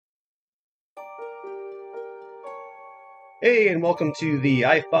Hey, and welcome to the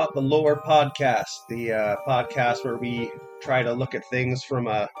I Thought the Lore podcast, the podcast where we try to look at things from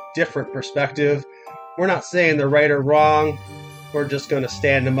a different perspective. We're not saying they're right or wrong. We're just going to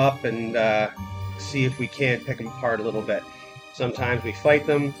stand them up and see if we can't pick them apart a little bit. Sometimes we fight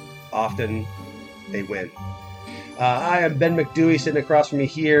them. Often they win. I am Ben McDewey. Sitting across from me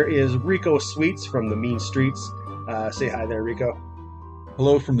here is Rico Sweets from the Mean Streets. Say hi there, Rico.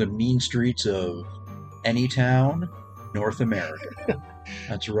 Hello from the mean streets of Anytown, North America.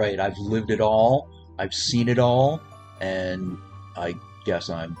 That's right. I've lived it all. I've seen it all. And I guess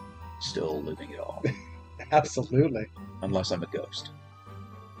I'm still living it all. Absolutely. Unless I'm a ghost.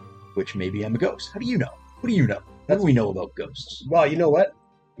 Which maybe I'm a ghost. How do you know? What do you know? What do we know about ghosts? Well, you know what?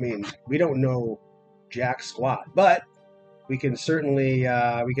 I mean, we don't know jack squat, but we can certainly,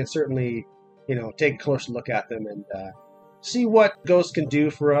 take a closer look at them and see what ghosts can do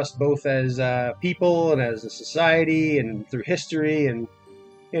for us, both as people and as a society and through history. And,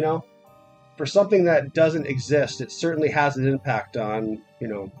 for something that doesn't exist, it certainly has an impact on,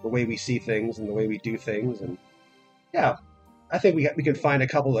 the way we see things and the way we do things. And yeah, I think we can find a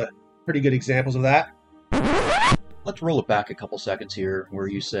couple of pretty good examples of that. Let's roll it back a couple seconds here where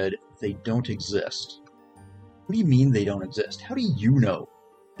you said they don't exist. What do you mean they don't exist? How do you know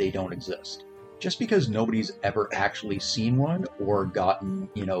they don't exist? Just because nobody's ever actually seen one or gotten,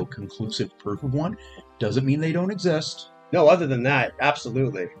 conclusive proof of one doesn't mean they don't exist. No, other than that,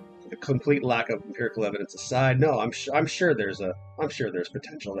 absolutely. The complete lack of empirical evidence aside, no, I'm sure there's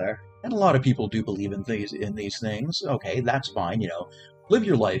potential there. And a lot of people do believe in these things. Okay, that's fine, Live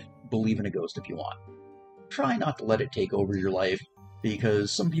your life, believe in a ghost if you want. Try not to let it take over your life,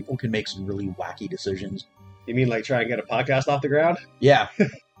 because some people can make some really wacky decisions. You mean like try and get a podcast off the ground? Yeah.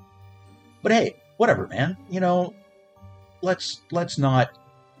 But hey, whatever, man. Let's not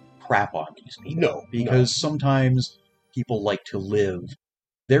crap on these people. No. Because sometimes people like to live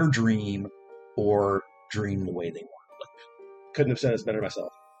their dream or dream the way they want to live. Couldn't have said it better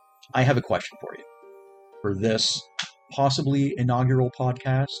myself. I have a question for you. For this possibly inaugural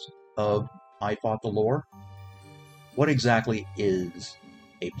podcast of I Thought the Lore, what exactly is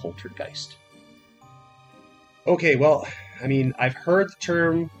a poltergeist? Okay, well, I mean, I've heard the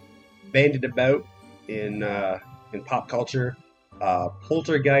term bandied about in pop culture.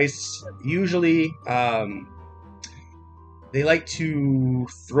 Poltergeists usually they like to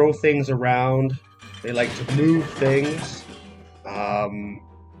throw things around. They like to move things.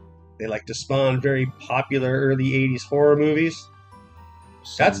 They like to spawn very popular early 80s horror movies.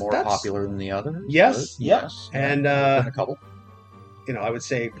 That's more popular than the others? Yes. Yes. And a couple. I would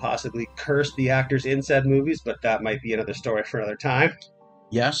say possibly curse the actors in said movies, but that might be another story for another time.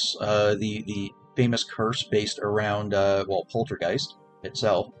 Yes, the famous curse based around, Poltergeist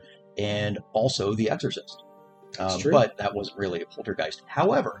itself, and also The Exorcist. That's true. But that wasn't really a poltergeist.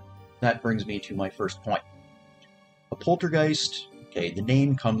 However, that brings me to my first point. A poltergeist, okay, the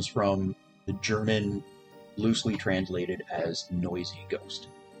name comes from the German, loosely translated as noisy ghost.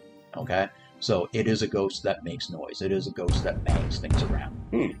 Okay? So it is a ghost that makes noise. It is a ghost that bangs things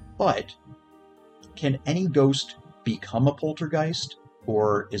around. But can any ghost become a poltergeist?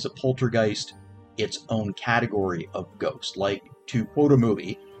 Or is a poltergeist its own category of ghost? Like, to quote a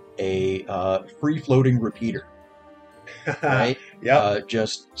movie, a free-floating repeater. Right? Yeah.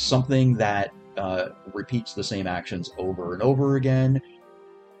 Just something that repeats the same actions over and over again.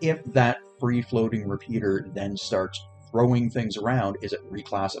 If that free-floating repeater then starts throwing things around, is it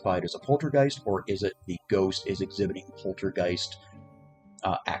reclassified as a poltergeist, or is it the ghost is exhibiting poltergeist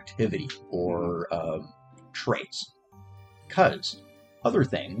activity or traits? Because other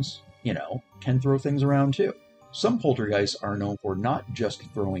things, can throw things around too. Some poltergeists are known for not just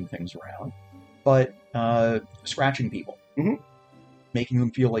throwing things around, but scratching people, making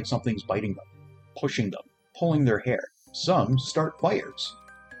them feel like something's biting them, pushing them, pulling their hair. Some start fires.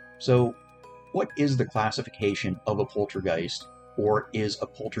 So what is the classification of a poltergeist, or is a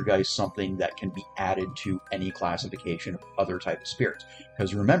poltergeist something that can be added to any classification of other type of spirits?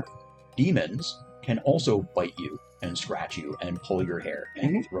 Because remember, demons can also bite you and scratch you and pull your hair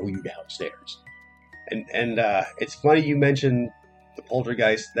and throw you downstairs. And it's funny you mentioned the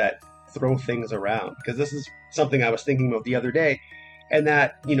poltergeists that throw things around, because this is something I was thinking of the other day, and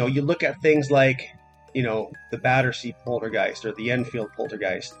that, you look at things like, the Battersea poltergeist or the Enfield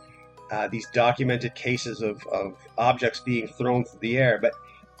poltergeist, these documented cases of objects being thrown through the air. But,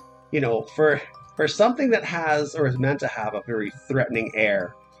 for something that has or is meant to have a very threatening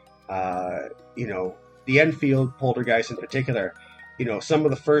air, the Enfield poltergeist in particular, some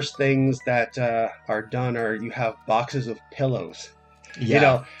of the first things that are done are you have boxes of pillows.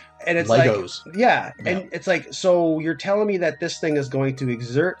 Yeah. And it's Legos. like, yeah, and it's like, so you're telling me that this thing is going to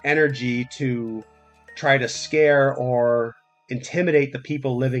exert energy to try to scare or intimidate the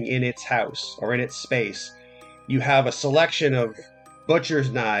people living in its house or in its space. You have a selection of butcher's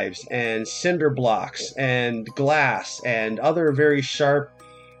knives and cinder blocks and glass and other very sharp,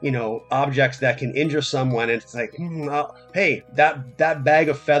 objects that can injure someone. And it's like, hey, that bag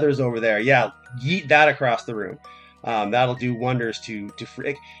of feathers over there, yeah, yeet that across the room. That'll do wonders to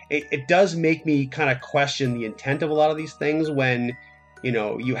it does make me kind of question the intent of a lot of these things when,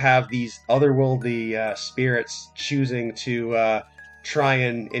 you have these otherworldly spirits choosing to try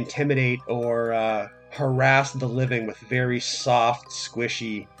and intimidate or harass the living with very soft,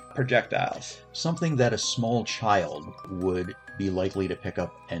 squishy projectiles. Something that a small child would be likely to pick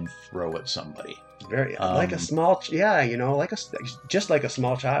up and throw at somebody. Very like a small, just like a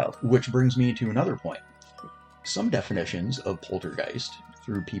small child. Which brings me to another point. Some definitions of poltergeist,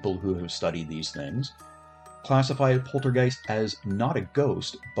 through people who have studied these things, classify a poltergeist as not a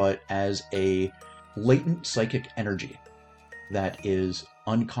ghost, but as a latent psychic energy that is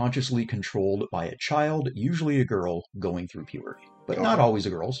unconsciously controlled by a child, usually a girl, going through puberty. But not always a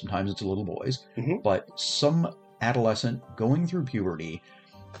girl, sometimes it's little boys. Mm-hmm. But some adolescent going through puberty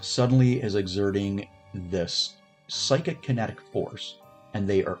suddenly is exerting this psychic kinetic force, and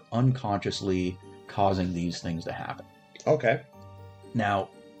they are unconsciously causing these things to happen. Okay. Now,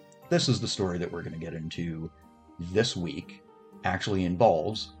 this is the story that we're going to get into this week. Actually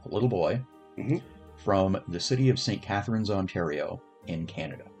involves a little boy from the city of St. Catharines, Ontario, in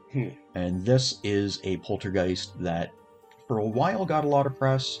Canada. And this is a poltergeist that for a while got a lot of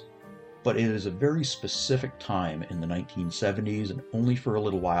press, but it is a very specific time in the 1970s and only for a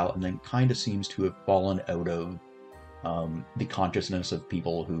little while, and then kind of seems to have fallen out of the consciousness of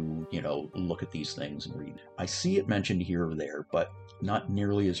people who, look at these things and read. I see it mentioned here or there, but not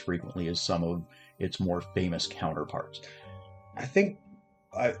nearly as frequently as some of its more famous counterparts. I think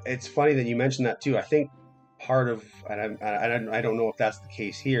it's funny that you mentioned that too. I think part of, and I don't know if that's the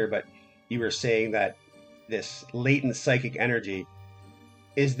case here, but you were saying that this latent psychic energy,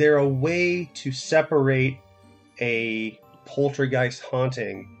 is there a way to separate a poltergeist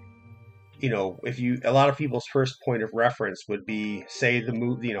haunting? A lot of people's first point of reference would be, say, the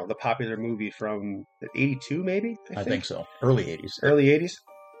movie, the popular movie from 82, maybe? I think so. Early 80s. Early 80s.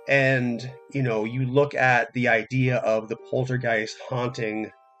 And, you look at the idea of the poltergeist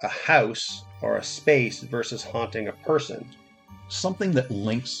haunting a house or a space versus haunting a person. Something that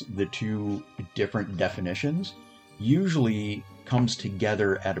links the two different definitions usually comes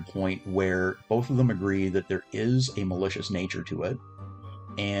together at a point where both of them agree that there is a malicious nature to it,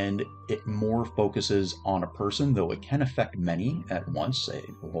 and it more focuses on a person, though it can affect many at once, say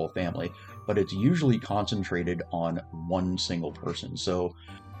the whole family, but it's usually concentrated on one single person. So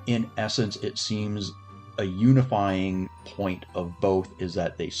in essence, it seems a unifying point of both is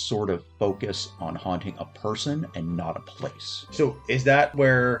that they sort of focus on haunting a person and not a place. So is that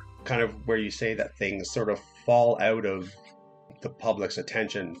where you say that things sort of fall out of the public's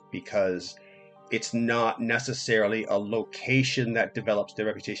attention because it's not necessarily a location that develops the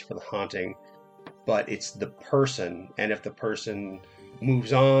reputation for the haunting, but it's the person. And if the person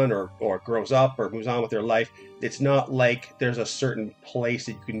moves on or grows up or moves on with their life, it's not like there's a certain place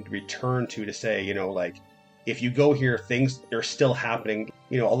that you can return to say, like, if you go here, things are still happening.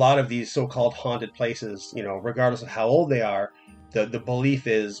 A lot of these so-called haunted places, regardless of how old they are, the belief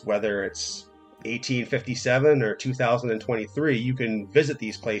is whether it's 1857 or 2023, you can visit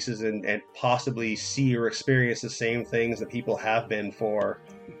these places and possibly see or experience the same things that people have been for,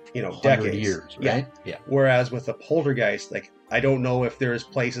 decades. Years, right? Yeah. Whereas with a poltergeist, like, I don't know if there's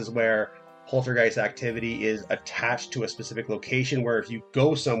places where poltergeist activity is attached to a specific location where if you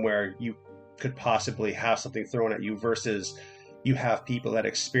go somewhere, you could possibly have something thrown at you versus you have people that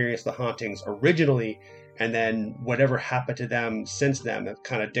experience the hauntings originally, and then whatever happened to them since then, that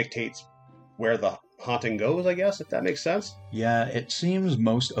kind of dictates where the haunting goes, I guess, if that makes sense. Yeah, it seems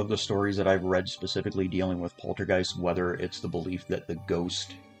most of the stories that I've read specifically dealing with poltergeists, whether it's the belief that the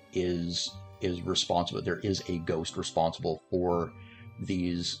ghost is responsible, there is a ghost responsible for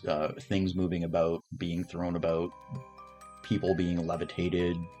these things moving about, being thrown about, people being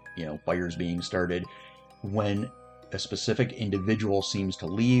levitated, fires being started. When a specific individual seems to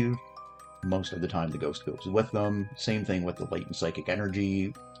leave, most of the time the ghost goes with them. Same thing with the latent psychic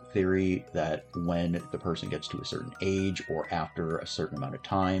energy theory, that when the person gets to a certain age or after a certain amount of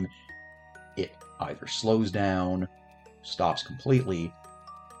time, it either slows down, stops completely,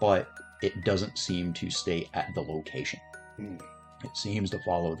 but it doesn't seem to stay at the location. It seems to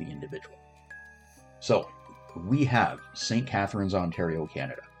follow the individual. So, we have St. Catharines, Ontario,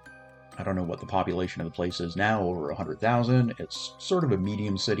 Canada. I don't know what the population of the place is now, over 100,000. It's sort of a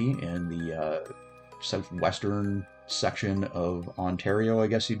medium city in the southwestern section of Ontario, I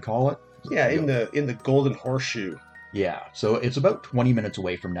guess you'd call it. Yeah, in the Golden Horseshoe. Yeah, so it's about 20 minutes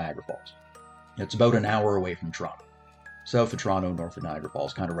away from Niagara Falls. It's about an hour away from Toronto. South of Toronto, north of Niagara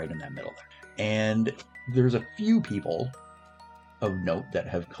Falls, kind of right in that middle there. And there's a few people of note that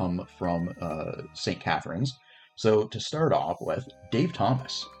have come from St. Catharines. So to start off with, Dave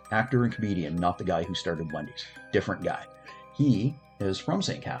Thomas, actor and comedian, not the guy who started Wendy's, different guy. He is from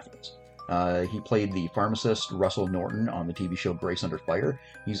St. Catharines. He played the pharmacist Russell Norton on the TV show Grace Under Fire.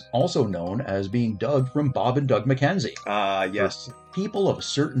 He's also known as being Doug from Bob and Doug McKenzie. Yes. For people of a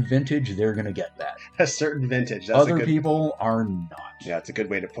certain vintage, they're going to get that. A certain vintage. That's Other people are not. Yeah, it's a good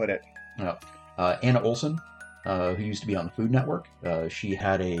way to put it. Anna Olson, who used to be on the Food Network, she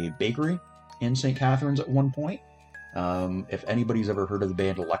had a bakery in St. Catharines at one point. If anybody's ever heard of the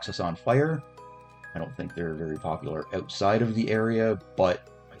band Alexis on Fire, I don't think they're very popular outside of the area, but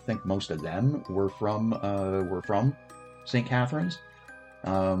I think most of them were from St. Catharines.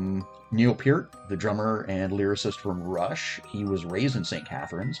 Neil Peart, the drummer and lyricist from Rush, he was raised in St.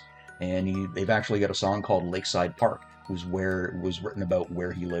 Catharines, and they've actually got a song called Lakeside Park, was written about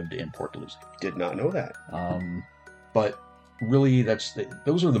where he lived in Port Dalhousie. Did not know that. But really,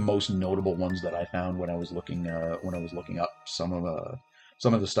 those are the most notable ones that I found when I was looking up some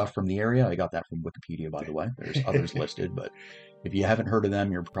of the stuff from the area. I got that from Wikipedia, by the way. There's others listed, but if you haven't heard of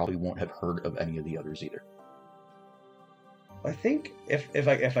them, you probably won't have heard of any of the others either. I think if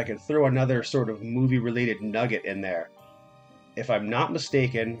I could throw another sort of movie-related nugget in there, if I'm not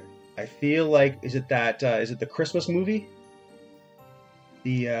mistaken, I feel like is it the Christmas movie?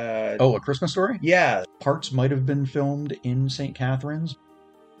 A Christmas Story? Yeah. Parts might have been filmed in St. Catharines.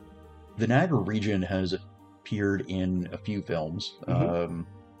 The Niagara region has appeared in a few films. Mm-hmm.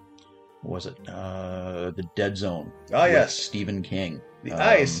 Was it The Dead Zone? Oh, yes. Stephen King. The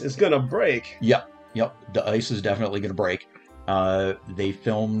ice is going to break. Yep. The ice is definitely going to break. They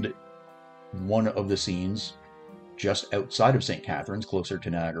filmed one of the scenes just outside of St. Catharines, closer to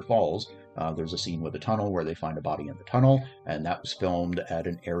Niagara Falls. There's a scene with a tunnel where they find a body in the tunnel, and that was filmed at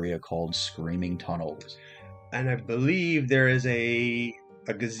an area called Screaming Tunnels. And I believe there is a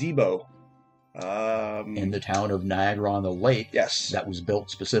gazebo. In the town of Niagara-on-the-Lake. Yes. That was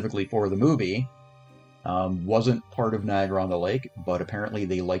built specifically for the movie. Wasn't part of Niagara-on-the-Lake, but apparently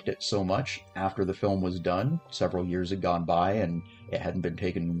they liked it so much after the film was done. Several years had gone by, and it hadn't been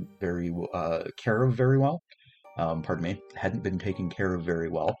taken care of very well. Hadn't been taken care of very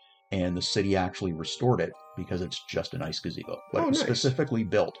well. And the city actually restored it because it's just a nice gazebo. But it was specifically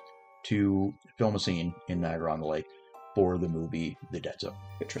built to film a scene in Niagara-on-the-Lake for the movie The Dead Zone.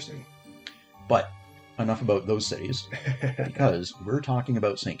 Interesting. But enough about those cities, because we're talking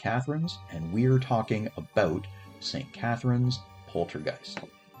about St. Catharines, and we're talking about St. Catharines Poltergeist.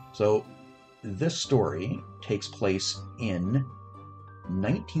 So this story takes place in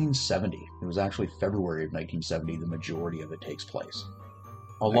 1970. It was actually February of 1970, the majority of it takes place.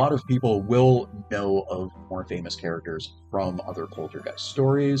 A lot of people will know of more famous characters from other poltergeist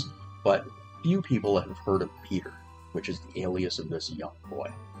stories, but few people have heard of Peter, which is the alias of this young boy.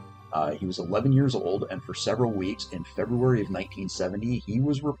 He was 11 years old, and for several weeks in February of 1970, he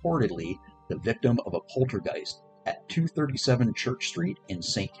was reportedly the victim of a poltergeist at 237 Church Street in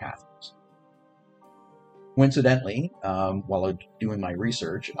St. Catharines. Coincidentally, while doing my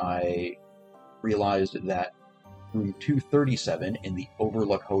research, I realized that room 237 in the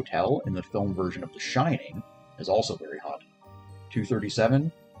Overlook Hotel in the film version of The Shining is also very haunted.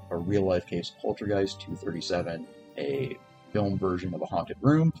 237, a real-life case of poltergeist. 237, a film version of a haunted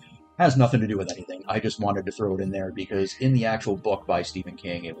room. Has nothing to do with anything. I just wanted to throw it in there because in the actual book by Stephen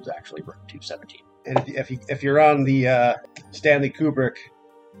King, it was actually room 217. And if you're on the Stanley Kubrick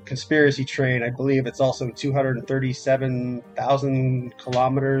conspiracy train, I believe it's also 237,000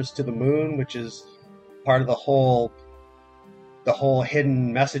 kilometers to the moon, which is part of the whole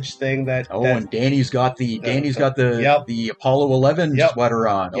hidden message thing that. And Danny's got the Apollo 11 sweater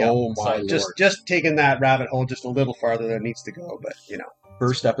on. Yep. Oh my Lord! Just taking that rabbit hole just a little farther than it needs to go, but you know.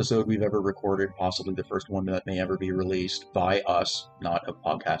 First episode we've ever recorded, possibly the first one that may ever be released by us, not a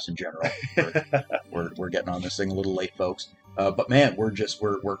podcast in general. We're getting on this thing a little late, folks. But man, we're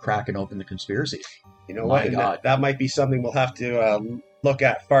cracking open the conspiracy. You know what? That might be something we'll have to look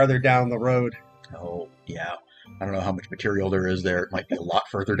at farther down the road. Oh yeah, I don't know how much material there is there. It might be a lot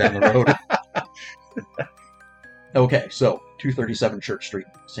further down the road. Okay, so 237 Church Street,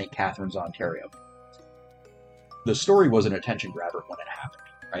 St. Catharines, Ontario. The story was an attention grabber when it happened,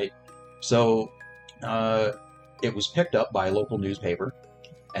 right? So it was picked up by a local newspaper,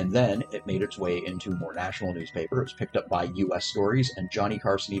 And then it made its way into more national newspaper. It was picked up by U.S. stories, and Johnny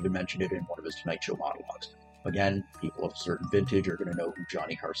Carson even mentioned it in one of his Tonight Show monologues. Again, people of a certain vintage are going to know who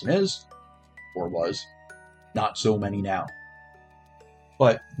Johnny Carson is, or was. Not so many now.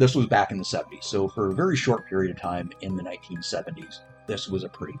 But this was back in the 70s, so for a very short period of time in the 1970s, this was a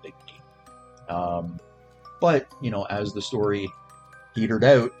pretty big deal. But, as the story petered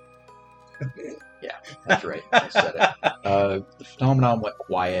out, yeah, that's right, I said it. The phenomenon went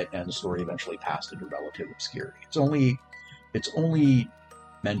quiet, and the story eventually passed into relative obscurity. It's only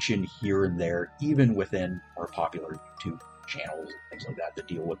mentioned here and there, even within our popular YouTube channels and things like that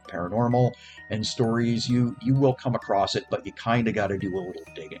deal with paranormal and stories. You will come across it, but you kind of got to do a little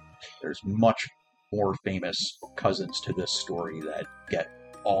digging. There's much more famous cousins to this story that get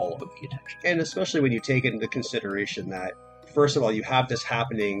all of the attention. And especially when you take into consideration that, first of all, you have this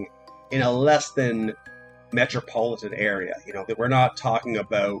happening in a less than metropolitan area. That we're not talking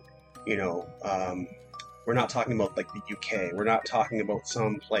about, we're not talking about like the UK. We're not talking about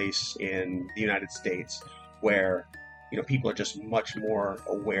some place in the United States where people are just much more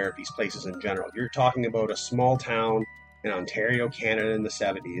aware of these places in general. You're talking about a small town in Ontario, Canada in the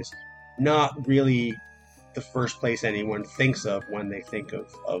 70s, not really the first place anyone thinks of when they think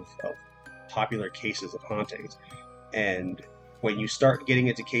of popular cases of hauntings. And when you start getting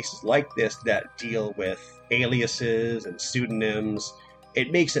into cases like this that deal with aliases and pseudonyms,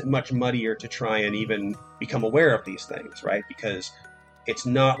 it makes it much muddier to try and even become aware of these things, right? Because it's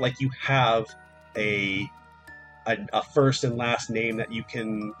not like you have a first and last name that you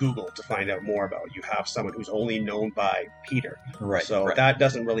can Google to find out more about. You have someone who's only known by Peter. Right. So right. That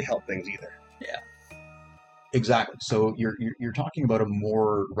doesn't really help things either. Yeah. Exactly. So you're talking about a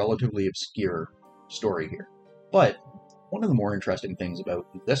more relatively obscure story here. But one of the more interesting things about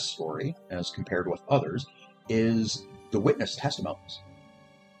this story, as compared with others, is the witness testimonies.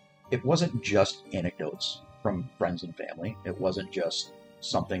 It wasn't just anecdotes from friends and family. It wasn't just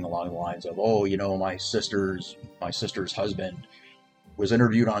something along the lines of, my sister's husband was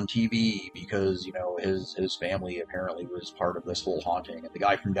interviewed on TV because, his family apparently was part of this whole haunting, and the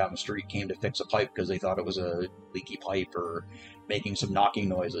guy from down the street came to fix a pipe because they thought it was a leaky pipe or making some knocking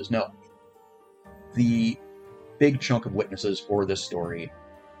noises. No. The big chunk of witnesses for this story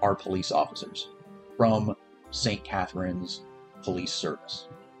are police officers from St. Catharines Police Service.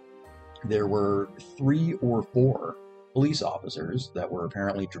 There were 3 or 4 police officers that were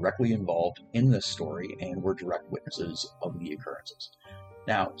apparently directly involved in this story and were direct witnesses of the occurrences.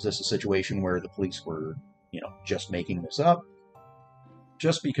 Now, is this a situation where the police were, just making this up?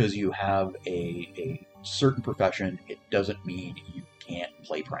 Just because you have a certain profession, it doesn't mean you can't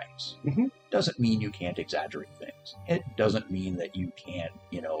play pranks. Mm-hmm. Doesn't mean you can't exaggerate things. It doesn't mean that you can't,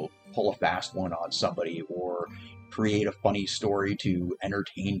 pull a fast one on somebody or create a funny story to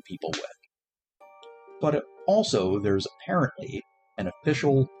entertain people with. But also, there's apparently an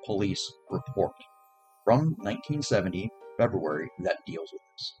official police report from 1970, February, that deals with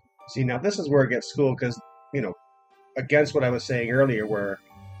this. See, now this is where it gets cool because, against what I was saying earlier, where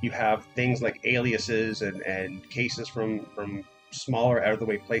you have things like aliases and cases from smaller,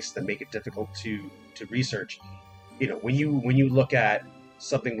 out-of-the-way places that make it difficult to research. When you look at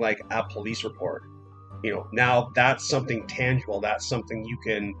something like a police report, now that's something tangible. That's something you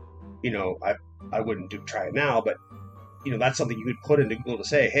can, I wouldn't try it now, but that's something you could put into Google to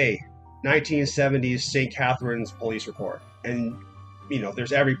say, hey, 1970s St. Catharines police report, and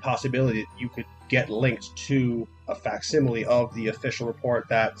there's every possibility that you could get linked to a facsimile of the official report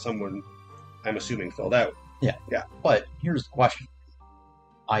that someone, I'm assuming, filled out. Yeah. But here's the question: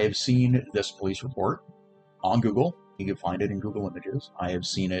 I have seen this police report on Google. You can find it in Google Images. I have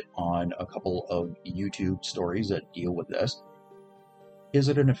seen it on a couple of YouTube stories that deal with this. Is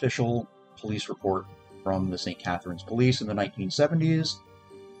it an official police report from the St. Catharines Police in the 1970s?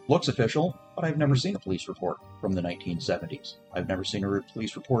 Looks official, but I've never seen a police report from the 1970s. I've never seen a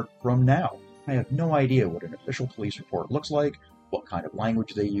police report from now. I have no idea what an official police report looks like, what kind of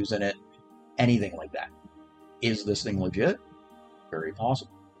language they use in it, anything like that. Is this thing legit? Very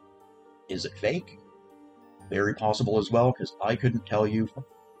possible. Is it fake? Very possible as well, because I couldn't tell you from,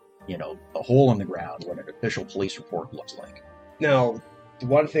 a hole in the ground what an official police report looks like. Now, the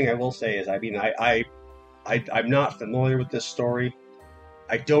one thing I will say is, I'm not familiar with this story.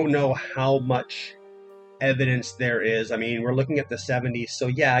 I don't know how much evidence there is. I mean, we're looking at the 70s, so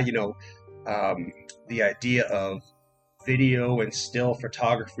yeah, the idea of video and still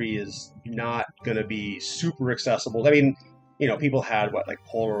photography is not going to be super accessible. I mean, people had like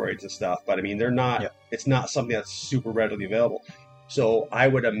Polaroids and stuff, but I mean, they're not. Yeah. It's not something that's super readily available. So I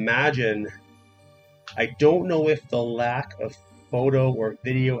would imagine. I don't know if the lack of photo or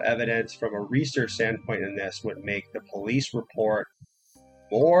video evidence from a research standpoint in this would make the police report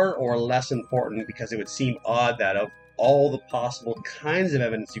more or less important, because it would seem odd that of all the possible kinds of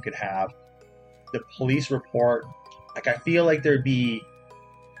evidence you could have, the police report, like, I feel like there'd be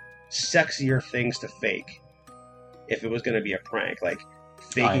sexier things to fake if it was going to be a prank, like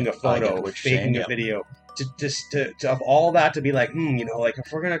faking a photo, faking a video, to of all that to be like, like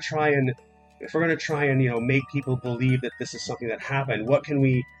if we're going to try and make people believe that this is something that happened, what can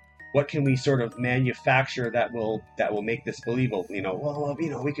we sort of manufacture that will make this believable?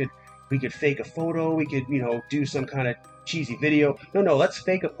 We could fake a photo, we could do some kind of cheesy video. No, let's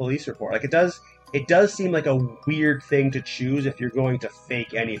fake a police report. Like, it does seem like a weird thing to choose if you're going to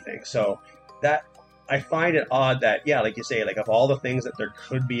fake anything. So that, I find it odd that, yeah, like you say, like of all the things that there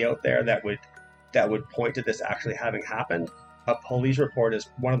could be out there that would point to this actually having happened, a police report is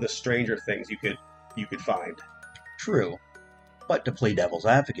one of the stranger things you could find. True. But to play devil's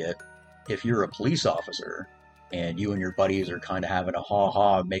advocate, if you're a police officer and you and your buddies are kind of having a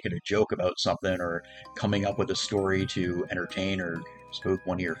ha-ha, making a joke about something or coming up with a story to entertain or spook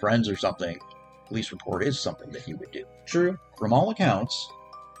one of your friends or something, police report is something that you would do. True. From all accounts,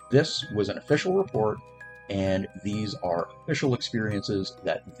 this was an official report, and these are official experiences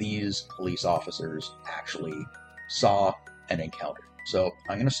that these police officers actually saw and encountered. So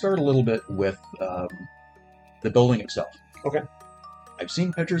I'm going to start a little bit with the building itself. Okay. I've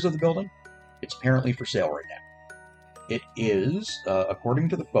seen pictures of the building. It's apparently for sale right now. It is, according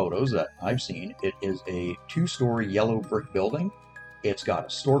to the photos that I've seen, it is a 2-story yellow brick building. It's got a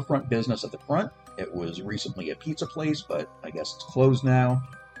storefront business at the front. It was recently a pizza place, but I guess it's closed now.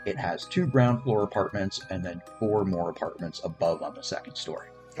 It has 2 ground floor apartments and then 4 more apartments above on the 2nd story.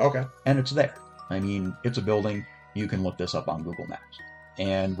 Okay. And it's there. I mean, it's a building. You can look this up on Google Maps.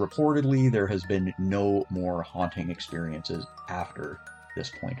 And reportedly, there has been no more haunting experiences after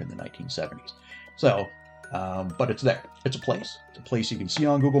this point in the 1970s. So, but it's there. It's a place. It's a place you can see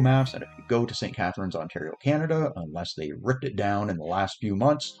on Google Maps. And if you go to St. Catharines, Ontario, Canada, unless they ripped it down in the last few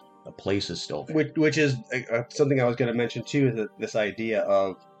months, the place is still there. Which is something I was going to mention too, is this idea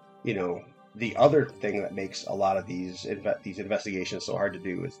of, the other thing that makes a lot of these investigations so hard to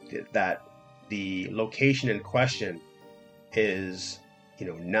do is that the location in question is,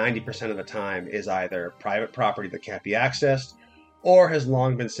 90% of the time is either private property that can't be accessed or has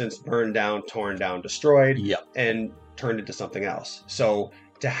long been since burned down, torn down, destroyed, and turned into something else. So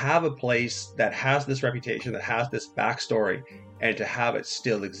to have a place that has this reputation, that has this backstory, and to have it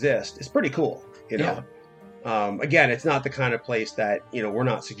still exist is pretty cool, Yeah. Again, it's not the kind of place that, we're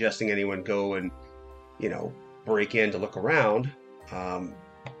not suggesting anyone go and, break in to look around.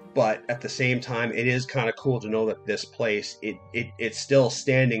 But at the same time, it is kind of cool to know that this place, it's still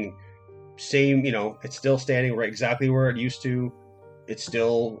standing it's still standing right exactly where it used to. It's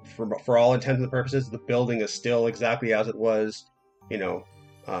still, for all intents and purposes, the building is still exactly as it was,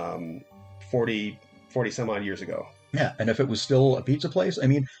 40 some odd years ago. Yeah, and if it was still a pizza place, I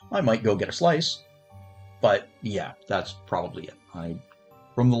mean, I might go get a slice. But yeah, that's probably it.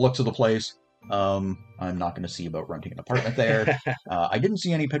 From the looks of the place, I'm not going to see about renting an apartment there. I didn't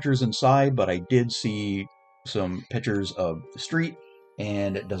see any pictures inside, but I did see some pictures of the street,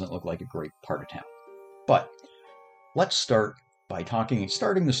 and it doesn't look like a great part of town. But let's start by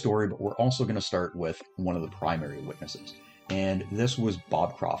starting the story, but we're also going to start with one of the primary witnesses, and this was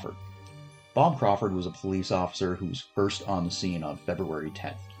Bob Crawford. Bob Crawford was a police officer who was first on the scene on February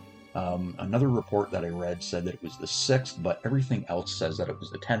 10th. Another report that I read said that it was the 6th, but everything else says that it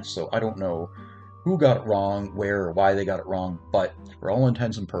was the 10th, so I don't know who got it wrong, where, or why they got it wrong, but for all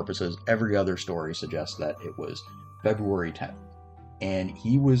intents and purposes, every other story suggests that it was February 10th. And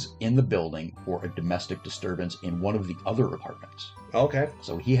he was in the building for a domestic disturbance in one of the other apartments. Okay.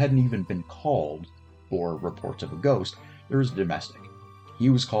 So he hadn't even been called for reports of a ghost. There was domestic. He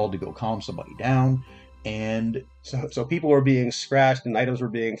was called to go calm somebody down, and so people were being scratched and items were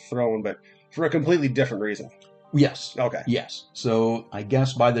being thrown, but for a completely different reason. Yes. Okay. Yes. So I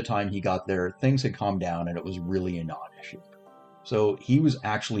guess by the time he got there, things had calmed down and it was really a non-issue. So he was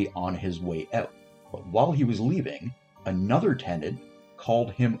actually on his way out. But while he was leaving, another tenant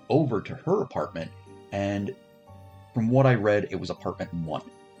called him over to her apartment, and from what I read, it was apartment 1.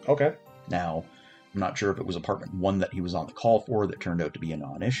 Okay. Now, I'm not sure if it was apartment 1 that he was on the call for that turned out to be a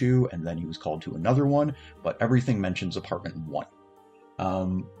non-issue, and then he was called to another one, but everything mentions apartment 1.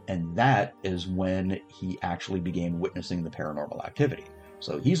 And that is when he actually began witnessing the paranormal activity.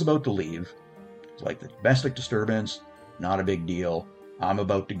 So he's about to leave. It's like the domestic disturbance, not a big deal. I'm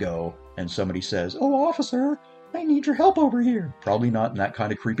about to go, and somebody says, "Oh, officer, I need your help over here." Probably not in that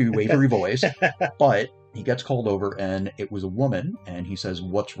kind of creepy, wavery voice, but He gets called over, and it was a woman, and he says,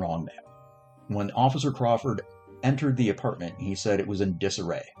 "What's wrong, ma'am?" When Officer Crawford entered the apartment, he said it was in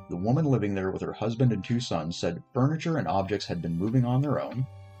disarray. The woman living there with her husband and 2 sons said furniture and objects had been moving on their own,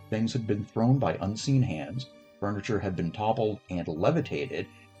 things had been thrown by unseen hands, furniture had been toppled and levitated,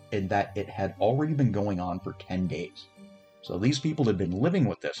 and that it had already been going on for 10 days. So these people had been living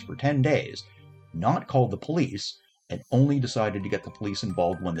with this for 10 days, not called the police, and only decided to get the police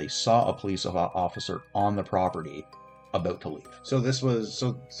involved when they saw a police officer on the property about to leave. So this was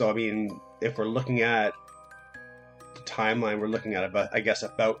so I mean, if we're looking at the timeline, we're looking at about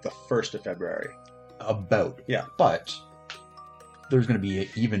the 1st of February. About. Yeah. But there's going to be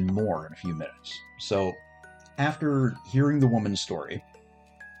even more in a few minutes. So after hearing the woman's story,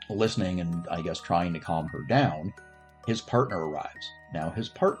 listening and I guess trying to calm her down, his partner arrives. Now his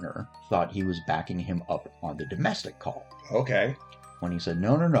partner thought he was backing him up on the domestic call. Okay. When he said,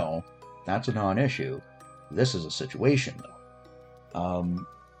 no, that's a non-issue. This is a situation, though.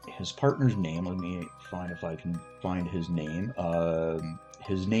 His partner's name, let me find if I can find his name.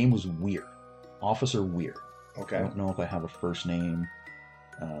 His name was Weir. Officer Weir. Okay. I don't know if I have a first name.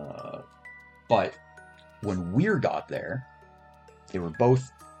 But when Weir got there, they were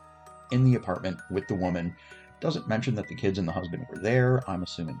both in the apartment with the woman. Doesn't mention that the kids and the husband were there. I'm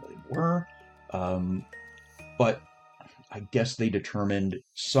assuming they were. But I guess they determined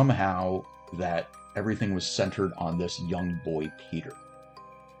somehow that everything was centered on this young boy, Peter.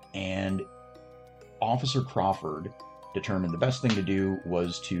 And Officer Crawford determined the best thing to do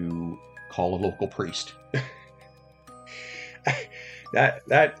was to call a local priest. I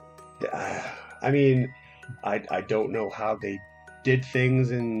mean, I don't know how they did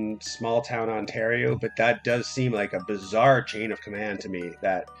things in small town Ontario, but that does seem like a bizarre chain of command to me,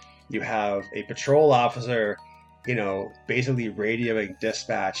 that you have a patrol officer, basically radioing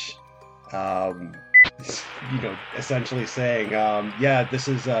dispatch, essentially saying, this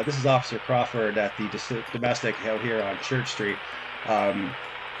is Officer Crawford at the domestic out here on Church Street.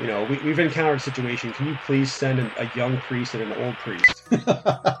 We've encountered a situation. Can you please send a young priest and an old priest?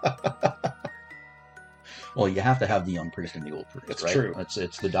 Well, you have to have the young priest and the old priest, That's right? true.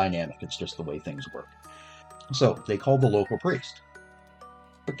 It's the dynamic. It's just the way things work. So they called the local priest.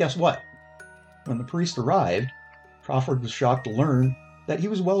 But guess what? When the priest arrived, Crawford was shocked to learn that he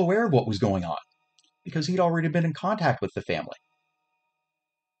was well aware of what was going on, because he'd already been in contact with the family.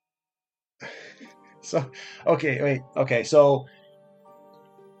 So,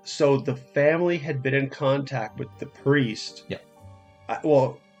 so the family had been in contact with the priest. Yeah.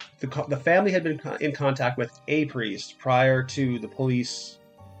 The family had been in contact with a priest prior to the police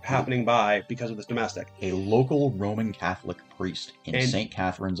happening by because of this domestic. A local Roman Catholic priest in St.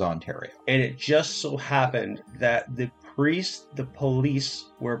 Catharines, Ontario. And it just so happened that the priest the police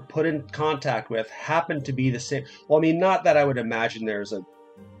were put in contact with happened to be the same. Well, I mean, not that I would imagine there's a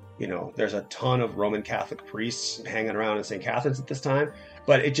ton of Roman Catholic priests hanging around in St. Catharines at this time,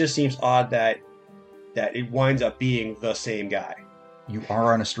 but it just seems odd that it winds up being the same guy. You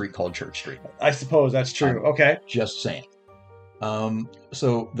are on a street called Church Street. I suppose that's true. Okay. Just saying.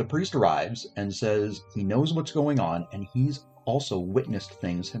 So the priest arrives and says he knows what's going on, and he's also witnessed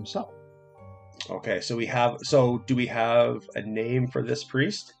things himself. Okay, so do we have a name for this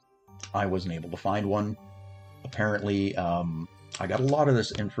priest? I wasn't able to find one. Apparently, I got a lot of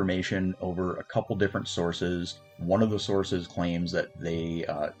this information over a couple different sources. One of the sources claims that they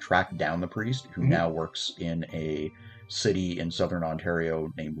tracked down the priest, who now works in a city in southern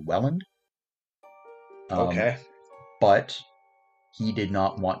Ontario named Welland. Okay. But he did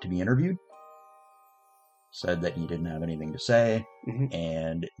not want to be interviewed. Said that he didn't have anything to say. Mm-hmm.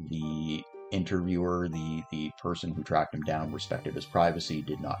 And the interviewer, the person who tracked him down, respected his privacy,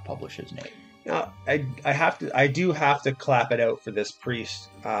 did not publish his name. Now, I do have to clap it out for this priest.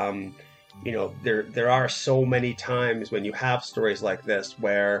 There are so many times when you have stories like this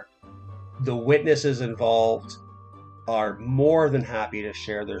where the witnesses involved are more than happy to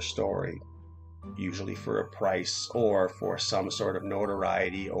share their story, usually for a price or for some sort of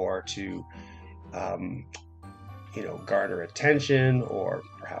notoriety or to, garner attention or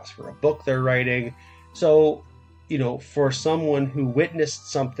perhaps for a book they're writing. So, for someone who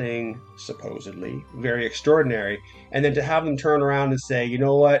witnessed something supposedly very extraordinary, and then to have them turn around and say, you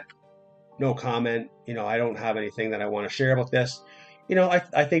know what, no comment, I don't have anything that I want to share about this.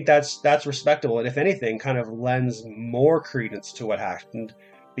 I think that's respectable, and if anything, kind of lends more credence to what happened,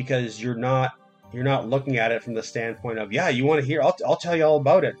 because you're not looking at it from the standpoint of, yeah, you want to hear, I'll tell you all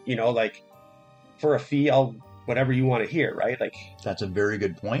about it. For a fee, I'll whatever you want to hear, right? Like, that's a very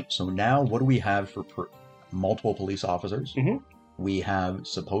good point. So now, what do we have for multiple police officers? Mm-hmm. We have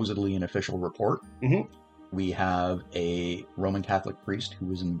supposedly an official report. Mm-hmm. We have a Roman Catholic priest who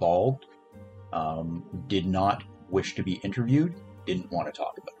was involved, did not wish to be interviewed, didn't want to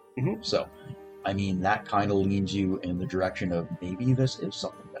talk about it. Mhm. So, I mean, that kind of leads you in the direction of maybe this is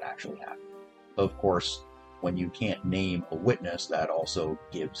something that actually happened. Of course, when you can't name a witness, that also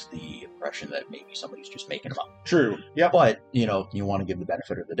gives the impression that maybe somebody's just making them up. True. Yep. But, you want to give the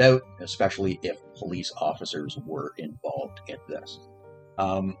benefit of the doubt, especially if police officers were involved in this.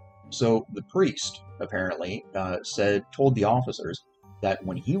 So the priest, apparently, told the officers that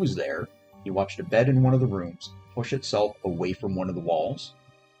when he was there, he watched a bed in one of the rooms push itself away from one of the walls.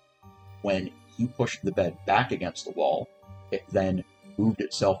 When he pushed the bed back against the wall, it then moved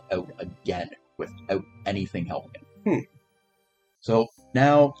itself out again without anything helping it. So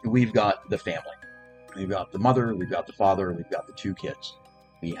now we've got the family. We've got the mother, we've got the father, we've got the two kids.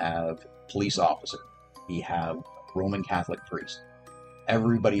 We have police officer. We have Roman Catholic priest.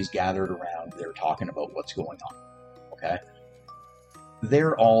 Everybody's gathered around. They're talking about what's going on. Okay?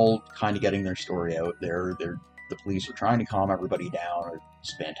 They're all kind of getting their story out. The police are trying to calm everybody down.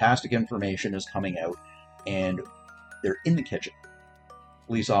 This fantastic information is coming out, and they're in the kitchen.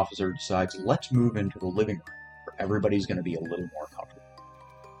 Police officer decides, let's move into the living room where everybody's going to be a little more comfortable.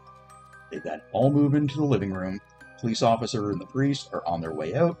 They then all move into the living room. Police officer and the priest are on their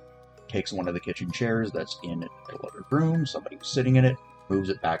way out, takes one of the kitchen chairs that's in the middle of the room, somebody was sitting in it, moves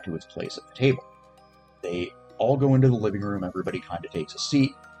it back to its place at the table. They all go into the living room, everybody kind of takes a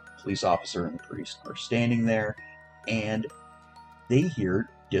seat. Police officer and the priest are standing there, and they hear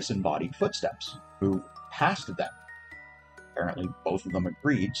disembodied footsteps move past them. Apparently, both of them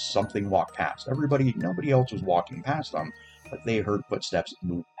agreed something walked past. Nobody else was walking past them, but they heard footsteps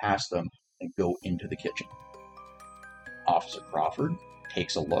move past them and go into the kitchen. Officer Crawford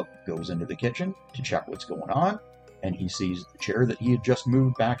takes a look, goes into the kitchen to check what's going on, and he sees the chair that he had just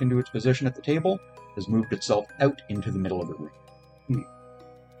moved back into its position at the table has moved itself out into the middle of the room.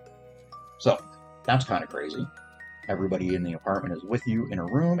 So, that's kind of crazy. Everybody in the apartment is with you in a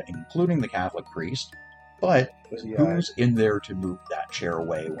room, including the Catholic priest, but who's in there to move that chair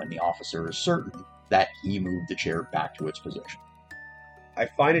away when the officer is certain that he moved the chair back to its position? I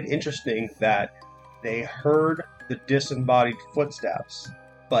find it interesting that they heard the disembodied footsteps,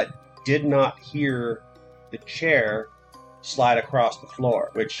 but did not hear the chair slide across the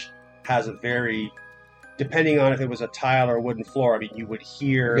floor, which has a very, depending on if it was a tile or a wooden floor, I mean, you would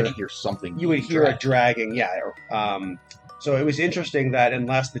hear... You're going to hear something. You would hear a dragging, yeah. So it was interesting that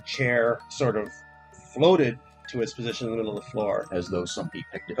unless the chair sort of floated to its position in the middle of the floor, as though somebody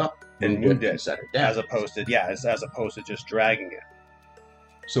picked it up and moved it and set it down, as opposed to just dragging it.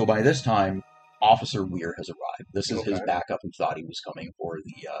 So by this time, Officer Weir has arrived. This is his backup who thought he was coming for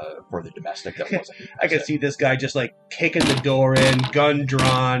the domestic that wasn't. I could see this guy just like kicking the door in, gun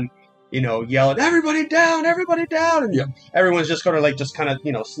drawn, yelling, "Everybody down! Everybody down!" And everyone's just kind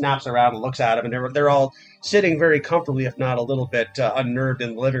of snaps around and looks at him, and they're all sitting very comfortably, if not a little bit unnerved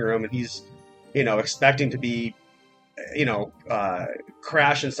in the living room, and he's expecting to be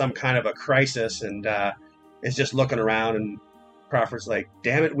crash in some kind of a crisis, and is just looking around, and Crawford's like,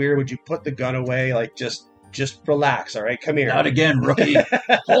 "Damn it, Weir, would you put the gun away? Like, just relax, all right? Come here." Not again, rookie.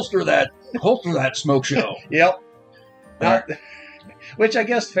 holster that smoke show. Yep. Which I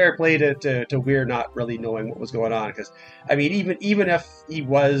guess fair play to Weir not really knowing what was going on, because I mean, even if he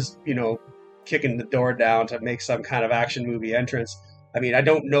was kicking the door down to make some kind of action movie entrance, I mean, I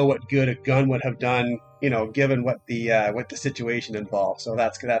don't know what good a gun would have done, given what the situation involved. So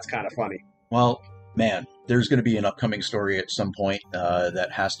that's kind of funny. Well, man, there's going to be an upcoming story at some point that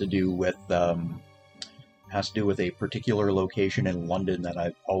has to do with a particular location in London that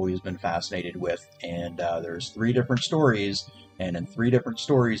I've always been fascinated with. And there's 3 different stories, and in 3 different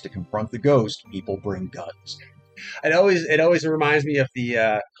stories, to confront the ghost, people bring guns. It always reminds me of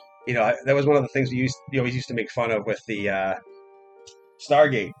the that was one of the things we always used to make fun of with the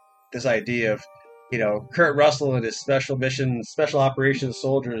Stargate. This idea of Kurt Russell and his special operations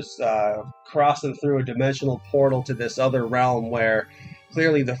soldiers crossing through a dimensional portal to this other realm where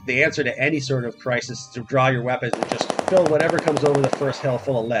clearly the answer to any sort of crisis is to draw your weapons and just fill whatever comes over the first hill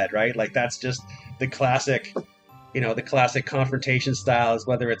full of lead, right? Like, that's just the classic, the classic confrontation styles,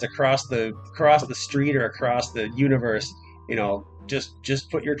 whether it's across the street or across the universe,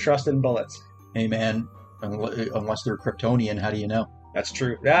 just put your trust in bullets. Hey, man, unless they're Kryptonian, how do you know? That's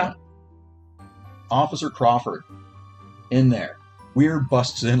true. Yeah. Officer Crawford in there. Weir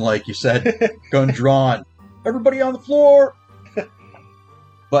busts in, like you said, gun drawn. Everybody on the floor!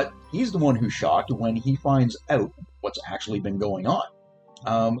 But he's the one who's shocked when he finds out what's actually been going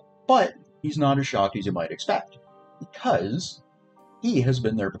on. But he's not as shocked as you might expect, because he has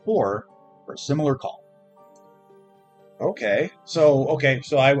been there before for a similar call. Okay. So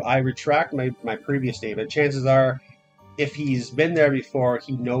I retract my previous statement. Chances are, if he's been there before,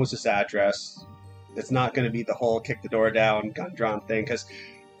 he knows this address. It's not going to be the whole kick the door down, gun drawn thing, because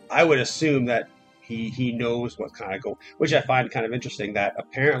I would assume that he knows what kind of go, which I find kind of interesting. That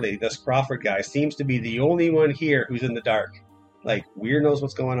apparently this Crawford guy seems to be the only one here who's in the dark. Like, Weir knows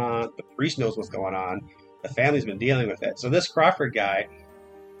what's going on, the priest knows what's going on, the family's been dealing with it. So this Crawford guy,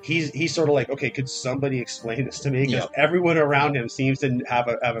 he's sort of like, okay, could somebody explain this to me? Because everyone around him seems to have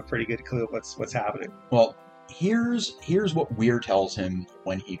a pretty good clue of what's happening. Well, here's what Weir tells him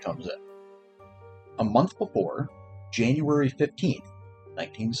when he comes in. A month before, January 15th,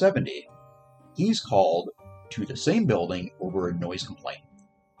 1970, he's called to the same building over a noise complaint.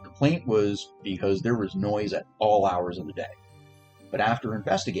 The complaint was because there was noise at all hours of the day. But after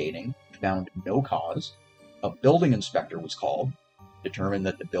investigating, found no cause. A building inspector was called, determined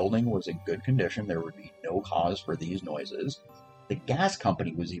that the building was in good condition, there would be no cause for these noises. The gas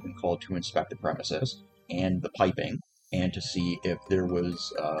company was even called to inspect the premises and the piping, and to see if there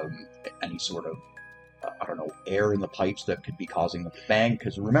was any sort of air in the pipes that could be causing them to bang.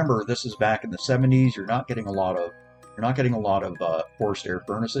 Because remember, this is back in the 70s. You're not getting a lot of forced air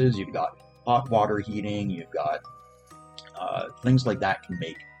furnaces. You've got hot water heating. You've got things like that can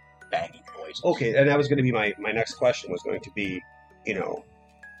make banging noises. Okay, and that was going to be my next question. Was going to be,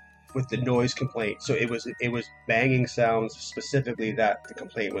 with the noise complaint. So it was banging sounds specifically that the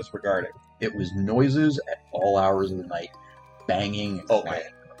complaint was regarding. It was noises at all hours of the night, banging. Okay.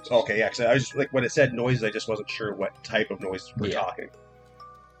 Okay, yeah, because I was like, when it said noises, I just wasn't sure what type of noise we're talking.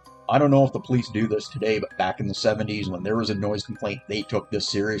 I don't know if the police do this today, but back in the 70s, when there was a noise complaint, they took this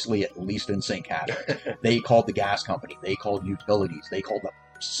seriously, at least in St. Catharines. They called the gas company, they called utilities, they called the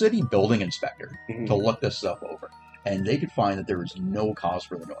city building inspector to look this stuff over. And they could find that there was no cause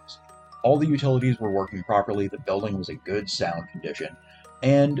for the noise. All the utilities were working properly, the building was in good sound condition,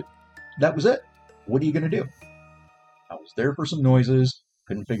 and that was it. What are you going to do? I was there for some noises,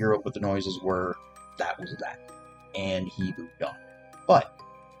 couldn't figure out what the noises were, that was that. And he moved on. But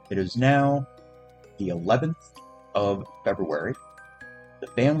it is now the 11th of February. The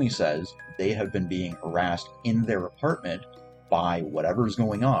family says they have been being harassed in their apartment by whatever's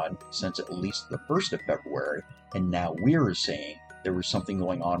going on since at least the 1st of February, and now Weir is saying there was something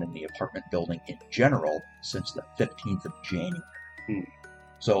going on in the apartment building in general since the 15th of January.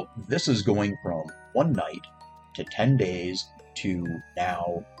 So this is going from one night to 10 days to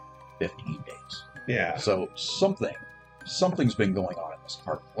now 15 days. Yeah. So something's been going on in this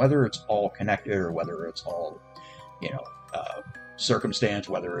apartment, whether it's all connected or whether it's all, circumstance,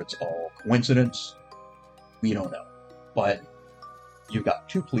 whether it's all coincidence, we don't know. But you've got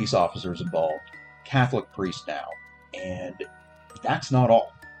 2 police officers involved, Catholic priest now, and that's not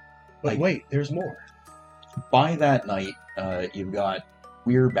all. But wait, there's more. By that night, you've got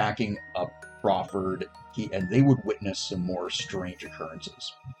Weir backing up Crawford, and they would witness some more strange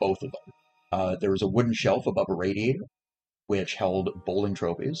occurrences, both of them. There was a wooden shelf above a radiator, which held bowling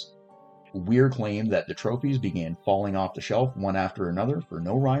trophies. Weir claimed that the trophies began falling off the shelf one after another for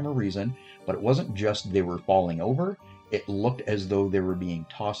no rhyme or reason, but it wasn't just they were falling over, it looked as though they were being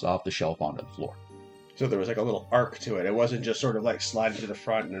tossed off the shelf onto the floor. So there was like a little arc to it. It wasn't just sort of like sliding to the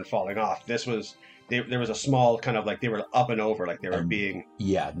front and then falling off. There was a small kind of like they were up and over, like they were being...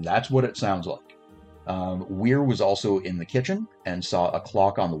 Yeah, that's what it sounds like. Weir was also in the kitchen and saw a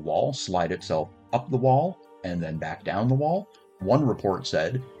clock on the wall slide itself up the wall and then back down the wall. One report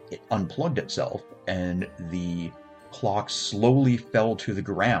said it unplugged itself and the clock slowly fell to the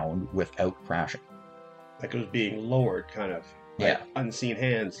ground without crashing. Like it was being lowered, kind of. Like unseen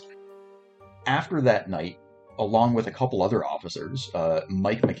hands. After that night, along with a couple other officers,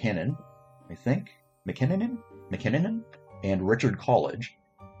 Mike McKinnon, I think, McKinnon, and Richard College,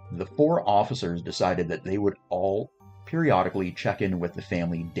 the 4 officers decided that they would all periodically check in with the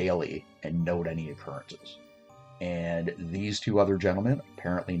family daily and note any occurrences. And these 2 other gentlemen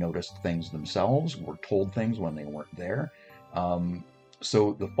apparently noticed things themselves, were told things when they weren't there.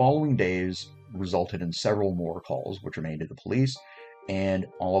 So the following days resulted in several more calls, which were made to the police, and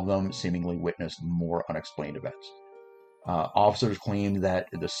all of them seemingly witnessed more unexplained events. Officers claimed that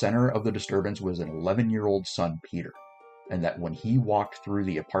the center of the disturbance was an 11-year-old son, Peter, and that when he walked through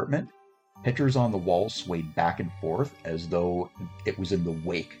the apartment, pictures on the wall swayed back and forth as though it was in the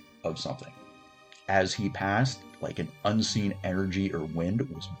wake of something. As he passed, like an unseen energy or wind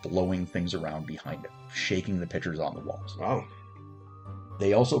was blowing things around behind him, shaking the pictures on the walls. Wow.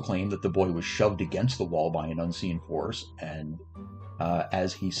 They also claimed that the boy was shoved against the wall by an unseen force, and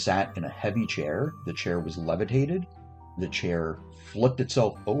as he sat in a heavy chair, the chair was levitated, the chair flipped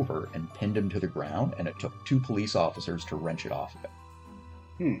itself over and pinned him to the ground, and it took 2 police officers to wrench it off of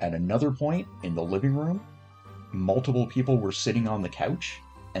him. At another point in the living room, multiple people were sitting on the couch,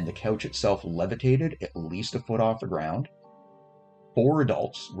 and the couch itself levitated at least a foot off the ground. 4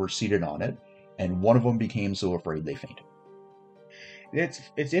 adults were seated on it, and one of them became so afraid they fainted.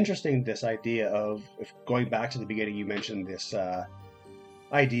 It's interesting, this idea of, if going back to the beginning, you mentioned this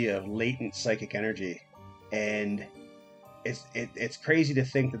idea of latent psychic energy, and it's crazy to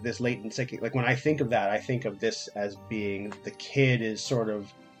think that this latent psychic, like when I think of that, I think of this as being the kid is sort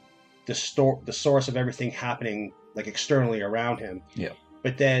of the source of everything happening like externally around him. Yeah.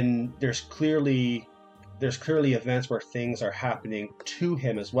 But then there's clearly events where things are happening to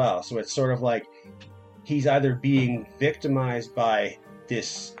him as well. So it's sort of like he's either being victimized by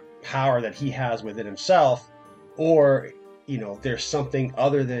this power that he has within himself, or, you know, there's something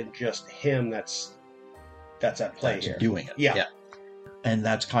other than just him that's at play that's here. Doing it. Yeah. And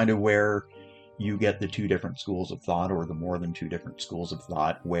that's kind of where you get the 2 different schools of thought, or the more than 2 different schools of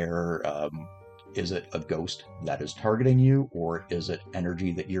thought, where is it a ghost that is targeting you, or is it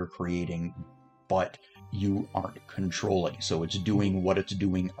energy that you're creating but you aren't controlling? So it's doing what it's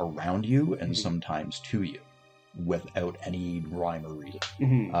doing around you and sometimes to you without any rhyme or reason.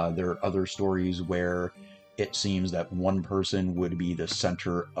 There are other stories where it seems that one person would be the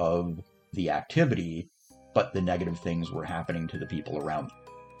center of the activity, but the negative things were happening to the people around them.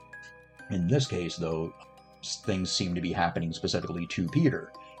 In this case, though, things seem to be happening specifically to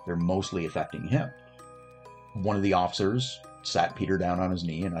Peter. They're mostly affecting him. One of the officers sat Peter down on his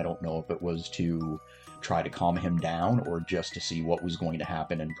knee, and I don't know if it was to try to calm him down or just to see what was going to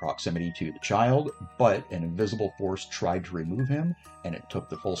happen in proximity to the child, but an invisible force tried to remove him, and it took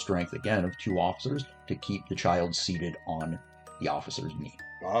the full strength again of 2 officers to keep the child seated on the officer's knee.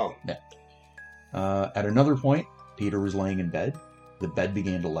 Wow. Yeah. At another point, Peter was laying in bed. The bed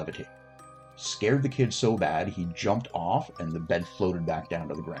began to levitate. Scared the kid so bad, he jumped off, and the bed floated back down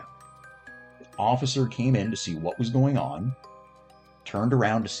to the ground. The officer came in to see what was going on, turned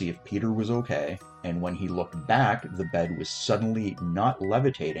around to see if Peter was okay, and when he looked back, the bed was suddenly not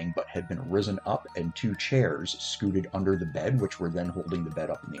levitating, but had been risen up, and 2 chairs scooted under the bed, which were then holding the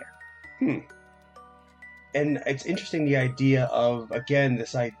bed up in the air. And it's interesting, the idea of, again,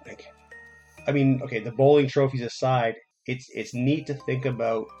 this, the bowling trophies aside, it's neat to think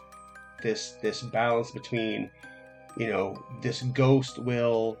about this balance between, you know, this ghost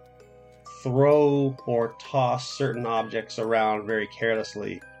will throw or toss certain objects around very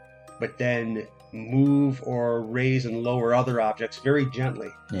carelessly, but then move or raise and lower other objects very gently.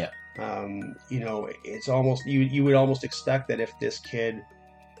 Yeah. You know, it's almost, you would almost expect that if this kid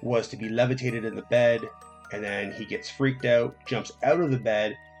was to be levitated in the bed and then he gets freaked out, jumps out of the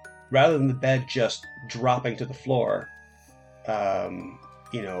bed, rather than the bed just dropping to the floor,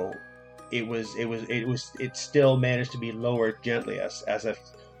 you know, it still managed to be lowered gently as if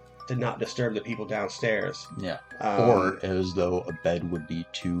to not disturb the people downstairs. Yeah. Or as though a bed would be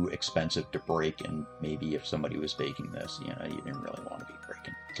too expensive to break, and maybe if somebody was faking this, you know, you didn't really want to be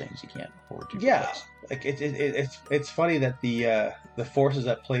breaking things you can't afford to. Yeah. Like it's funny that the forces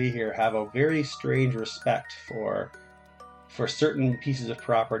at play here have a very strange respect for certain pieces of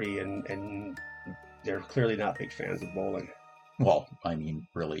property, and they're clearly not big fans of bowling. Well, I mean,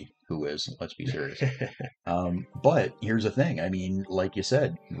 really, who is? Let's be serious. But here's the thing. I mean, like you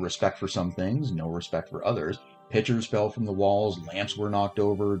said, respect for some things, no respect for others. Pictures fell from the walls, lamps were knocked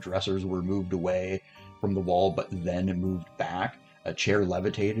over, dressers were moved away from the wall, but then moved back. A chair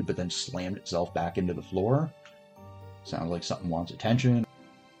levitated, but then slammed itself back into the floor. Sounds like something wants attention.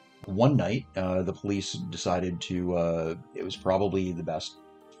 One night, the police decided it was probably the best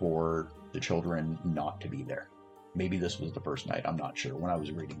for the children not to be there. Maybe this was the first night, I'm not sure. When I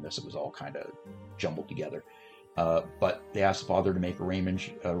was reading this, it was all kind of jumbled together. But they asked the father to make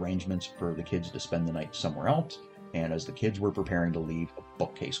arrangements for the kids to spend the night somewhere else, and as the kids were preparing to leave, a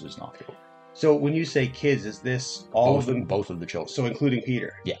bookcase was knocked over. So when you say kids, is this all of them? Both of the children. So including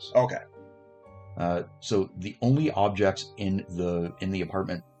Peter? Yes. Okay. So the only objects in the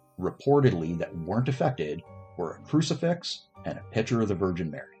apartment reportedly that weren't affected were a crucifix and a picture of the Virgin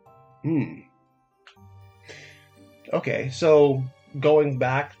Mary. Okay, so going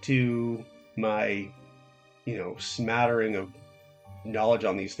back to my, smattering of knowledge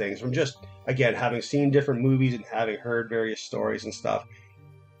on these things, from just, again, having seen different movies and having heard various stories and stuff,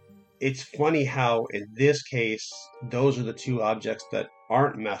 it's funny how, in this case, those are the 2 objects that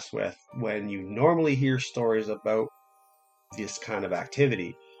aren't messed with when you normally hear stories about this kind of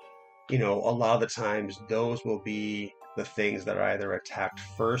activity. A lot of the times, those will be the things that are either attacked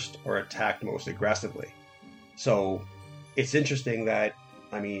first or attacked most aggressively. So, it's interesting that,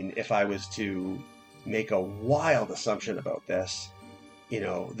 I mean, if I was to make a wild assumption about this,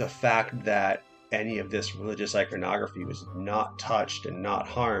 the fact that any of this religious iconography was not touched and not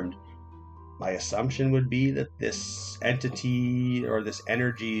harmed, my assumption would be that this entity or this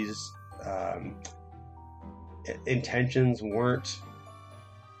energy's intentions weren't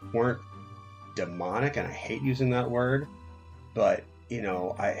demonic, and I hate using that word, but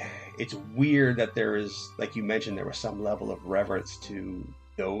it's weird that there is, like you mentioned, there was some level of reverence to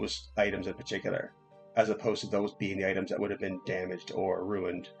those items in particular, as opposed to those being the items that would have been damaged or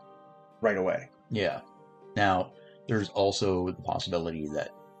ruined right away. Yeah. Now, there's also the possibility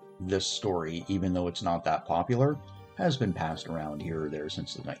that this story, even though it's not that popular, has been passed around here or there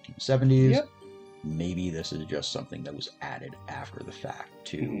since the 1970s. Yep. Maybe this is just something that was added after the fact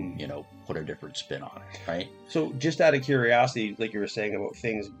to, put a different spin on it, right? So just out of curiosity, like you were saying about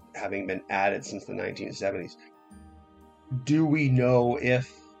things having been added since the 1970s, do we know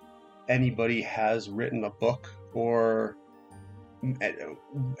if anybody has written a book, or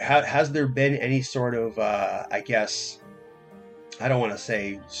has there been any sort of, I guess, I don't want to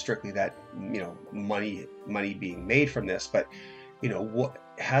say strictly that, money being made from this, but, what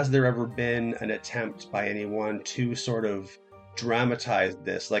has there ever been an attempt by anyone to sort of dramatize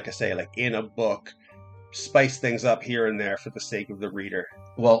this, like I say, like in a book, spice things up here and there for the sake of the reader?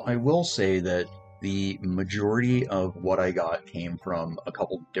 Well, I will say that the majority of what I got came from a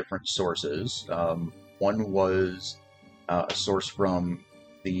couple different sources. One was a source from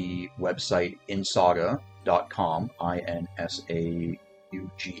the website insaga.com, INSAUGA.com,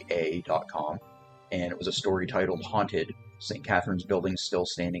 and it was a story titled Haunted, St. Catharines Building Still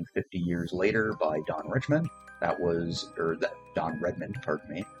Standing 50 Years Later by Don Redmond. Don Redmond, pardon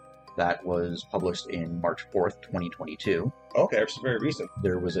me. That was published in March 4th, 2022. Okay, it's very recent.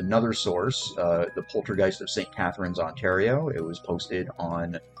 There was another source, the Poltergeist of St. Catharines, Ontario. It was posted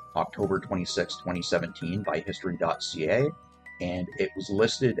on October 26, 2017 by History.ca, and it was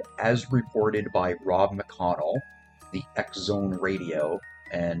listed as reported by Rob McConnell, the X Zone Radio,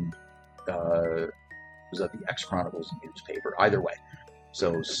 and was at the X Chronicles newspaper. Either way,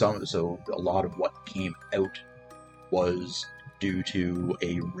 so a lot of what came out was due to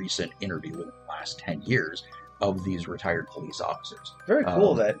a recent interview within the last 10 years of these retired police officers. Very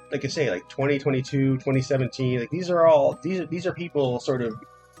cool that, like I say, like 2022, 2017, like these are people sort of,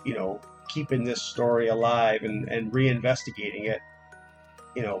 keeping this story alive and reinvestigating it,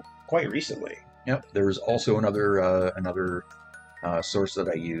 quite recently. Yep. There's also another source that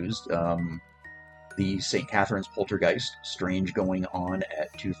I used, the St. Catharines Poltergeist, Strange Going On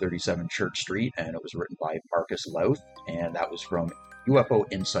at 237 Church Street, and it was written by Marcus Louth, and that was from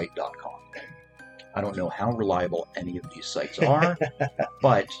UFOinsight.com. I don't know how reliable any of these sites are,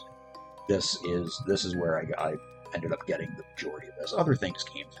 but this is where I ended up getting the majority of this. Other things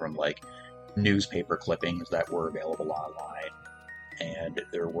came from like newspaper clippings that were available online, and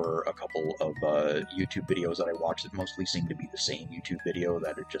there were a couple of YouTube videos that I watched that mostly seemed to be the same YouTube video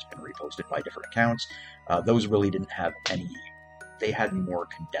that had just been reposted by different accounts. Those really didn't have any. They had more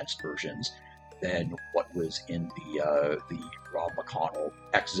condensed versions than what was in the Rob McConnell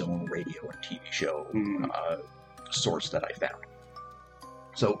X Zone Radio and TV show source that I found.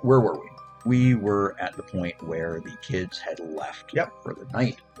 So where were we? We were at the point where the kids had left for the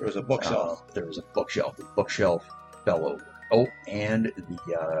night. There was a bookshelf. There was a bookshelf. The bookshelf fell over. Oh, and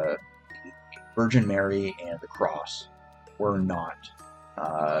the Virgin Mary and the cross were not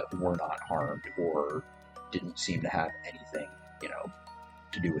harmed or didn't seem to have anything,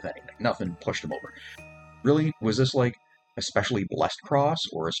 to do with anything. Nothing pushed them over. Really, was this like a specially blessed cross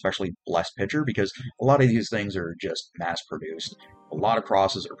or a specially blessed picture? Because a lot of these things are just mass-produced. A lot of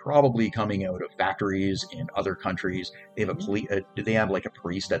crosses are probably coming out of factories in other countries. They have do they have like a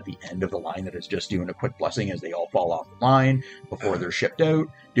priest at the end of the line that is just doing a quick blessing as they all fall off the line before they're shipped out?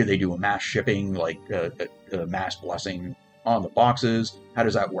 Do they do a mass shipping, like a mass blessing on the boxes? How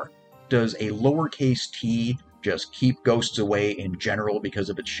does that work? Does a lowercase t just keep ghosts away in general because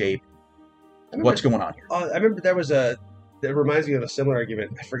of its shape? What's going on here? I remember that reminds me of a similar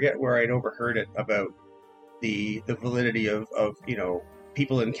argument. I forget where I'd overheard it about the validity of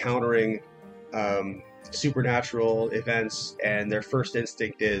people encountering supernatural events, and their first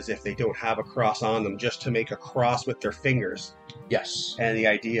instinct is, if they don't have a cross on them, just to make a cross with their fingers. Yes. And the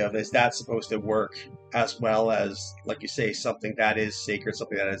idea of, is that supposed to work as well as, like you say, something that is sacred,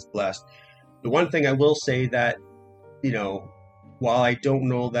 something that is blessed? The one thing I will say that, while I don't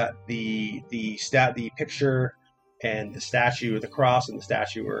know that the picture and the statue, the cross and the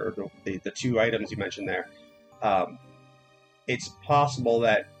statue, or the two items you mentioned there, it's possible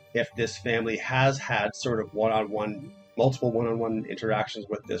that if this family has had sort of one-on-one multiple one-on-one interactions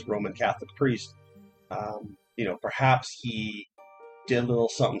with this Roman Catholic priest, perhaps he did a little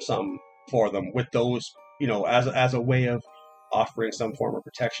something for them with those, as a way of offering some form of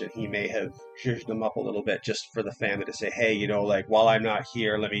protection. He may have zhuzhed them up a little bit just for the family to say, hey, while I'm not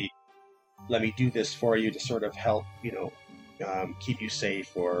here, let me do this for you to sort of help, keep you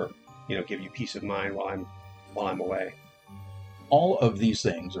safe, or, give you peace of mind while I'm away. All of these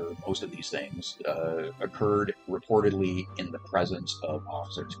things, or most of these things, occurred reportedly in the presence of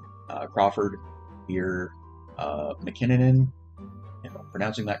officers Crawford, Beer, McKinnon, if I'm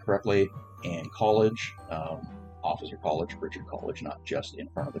pronouncing that correctly, and College, Officer College, Richard College, not just in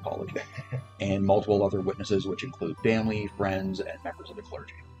front of the college, and multiple other witnesses, which include family, friends, and members of the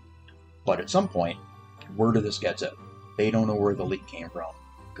clergy. But at some point, word of this gets out. They don't know where the leak came from.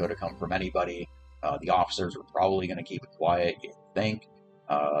 Could have come from anybody. The officers are probably going to keep it quiet. You think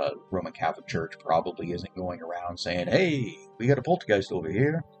Roman Catholic Church probably isn't going around saying, hey, we got a poltergeist over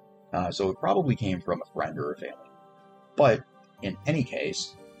here. So it probably came from a friend or a family. But in any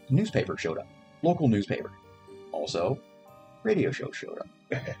case, the newspaper showed up. Local newspaper. Also, radio shows showed up.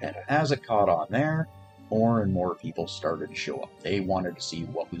 And as it caught on there, more and more people started to show up. They wanted to see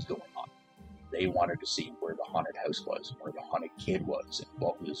what was going on. They wanted to see where the haunted house was, where the haunted kid was, and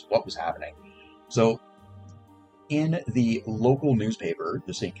what was happening. So, in the local newspaper,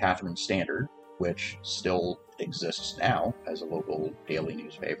 the St. Catharines Standard, which still exists now as a local daily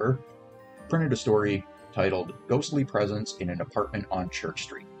newspaper, printed a story titled Ghostly Presence in an Apartment on Church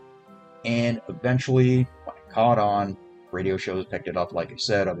Street. And eventually, when it caught on, radio shows picked it up, like I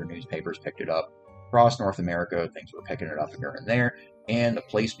said, other newspapers picked it up. Across North America, things were picking it up here and there, and the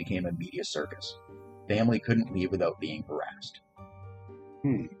place became a media circus. Family couldn't leave without being harassed.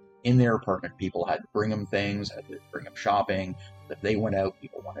 In their apartment, people had to bring them things, had to bring them shopping. If they went out,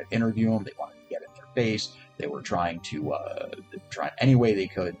 people wanted to interview them, they wanted to get in their face. They were trying to try any way they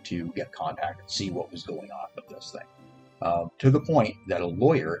could to get contact and see what was going on with this thing. To the point that a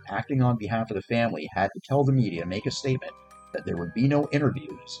lawyer acting on behalf of the family had to tell the media, make a statement, that there would be no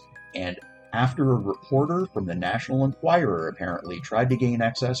interviews. And after a reporter from the National Enquirer apparently tried to gain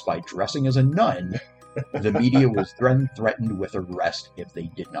access by dressing as a nun, the media was then threatened with arrest if they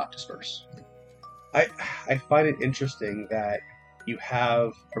did not disperse. I find it interesting that you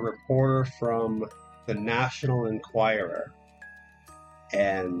have a reporter from the National Enquirer,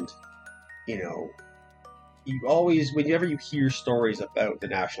 and, you always, whenever you hear stories about the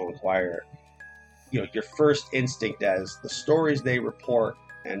National Enquirer, your first instinct as the stories they report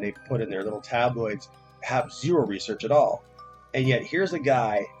and they put in their little tabloids have zero research at all. And yet here's a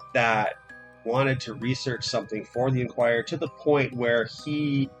guy that wanted to research something for the Enquirer to the point where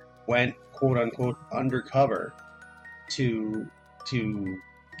he went, quote unquote, undercover to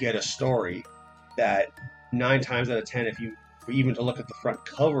get a story that 9 times out of 10, if you were even to look at the front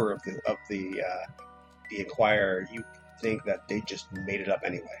cover of the Enquirer, you think that they just made it up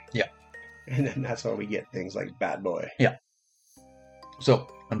anyway. Yeah. And then that's why we get things like Bad Boy. Yeah. So,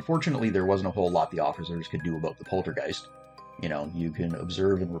 unfortunately, there wasn't a whole lot the officers could do about the poltergeist. You can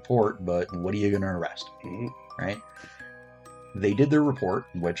observe and report, but what are you going to arrest? Mm-hmm. Right? They did their report,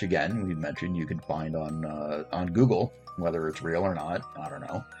 which, again, we mentioned you can find on Google, whether it's real or not, I don't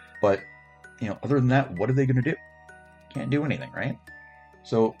know. But, other than that, what are they going to do? Can't do anything, right?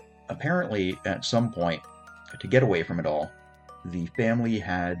 So, apparently, at some point, to get away from it all, the family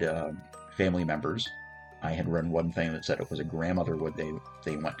had family members. I had read one thing that said it was a grandmother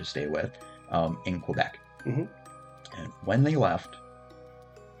they went to stay with in Quebec. Mm-hmm. And when they left,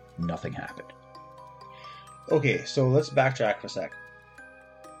 nothing happened. Okay, so let's backtrack for a sec.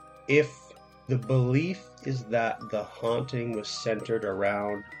 If the belief is that the haunting was centered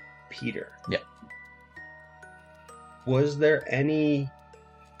around Peter, yeah, was there any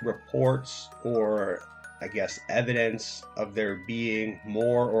reports or, I guess, evidence of there being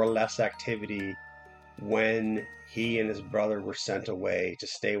more or less activity when he and his brother were sent away to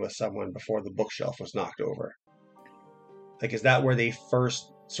stay with someone before the bookshelf was knocked over? Like, is that where they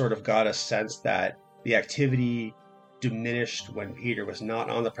first sort of got a sense that the activity diminished when Peter was not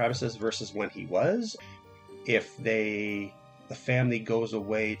on the premises versus when he was? If the family goes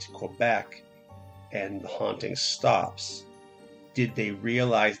away to Quebec and the haunting stops, did they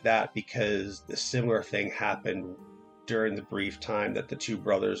realize that because the similar thing happened during the brief time that the two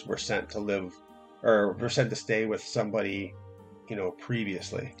brothers were sent to live, or were sent to stay with somebody,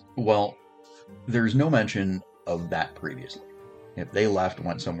 previously? Well, there's no mention of that previously. If they left,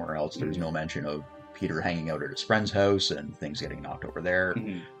 went somewhere else, there's no mention of Peter hanging out at his friend's house and things getting knocked over there.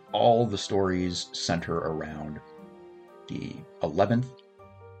 Mm-hmm. All the stories center around the 11th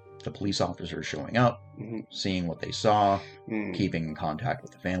the police officers showing up, seeing what they saw, keeping in contact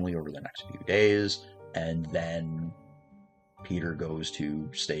with the family over the next few days, and then Peter goes to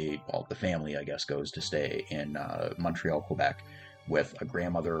stay, well, the family, I guess, goes to stay in Montreal, Quebec, with a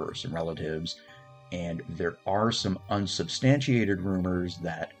grandmother or some relatives, and there are some unsubstantiated rumors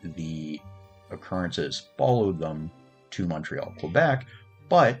that the occurrences followed them to Montreal, Quebec,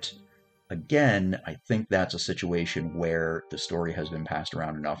 but again, I think that's a situation where the story has been passed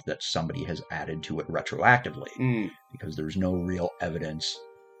around enough that somebody has added to it retroactively, because there's no real evidence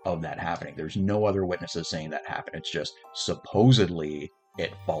of that happening. There's no other witnesses saying that happened. It's just supposedly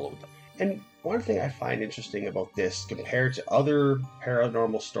it followed them. And one thing I find interesting about this, compared to other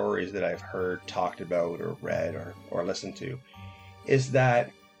paranormal stories that I've heard talked about or read or listened to, is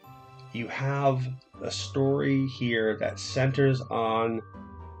that you have a story here that centers on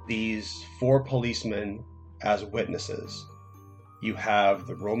these 4 policemen as witnesses. You have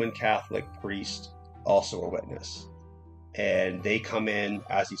the Roman Catholic priest, also a witness. And they come in,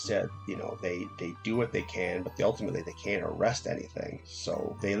 as he said, they do what they can, but ultimately they can't arrest anything,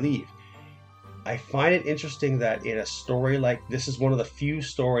 so they leave. I find it interesting that in a story like this is one of the few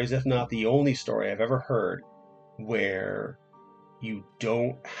stories, if not the only story I've ever heard, where you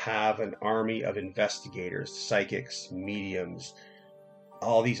don't have an army of investigators, psychics, mediums,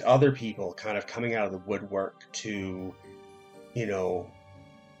 all these other people kind of coming out of the woodwork to,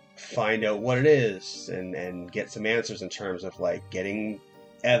 find out what it is and get some answers in terms of like getting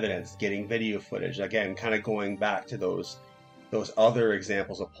evidence, getting video footage. Again, kind of going back to those other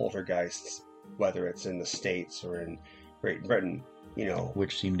examples of poltergeists, whether it's in the States or in Great Britain,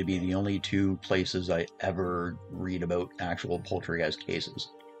 Which seem to be the only 2 places I ever read about actual poltergeist cases.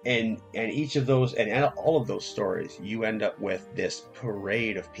 And each of those, and all of those stories, you end up with this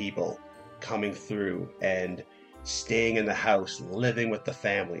parade of people coming through and staying in the house, living with the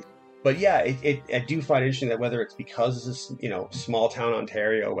family. But yeah, I do find it interesting that whether it's because this is, small town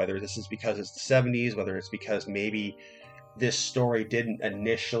Ontario, whether this is because it's the 70s, whether it's because maybe this story didn't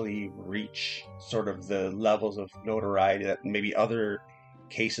initially reach sort of the levels of notoriety that maybe other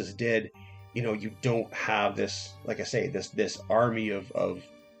cases did, you don't have this, like I say, this army of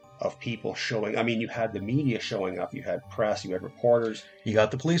people showing. I mean, you had the media showing up, you had press, you had reporters, you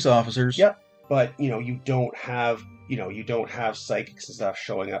got the police officers. Yep. But you don't have psychics and stuff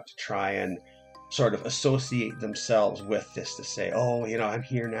showing up to try and sort of associate themselves with this, to say, oh, I'm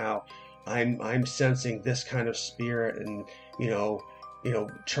here now, I'm sensing this kind of spirit, and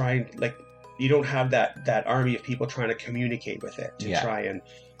trying, like, you don't have that army of people trying to communicate with it to try and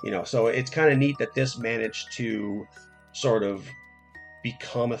so it's kind of neat that this managed to sort of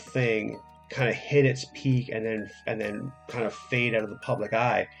become a thing, kind of hit its peak and then kind of fade out of the public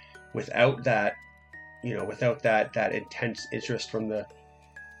eye without that intense interest from the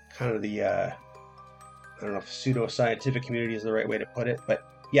kind of the I don't know if pseudo-scientific community is the right way to put it, but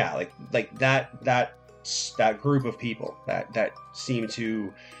yeah, like that group of people that seem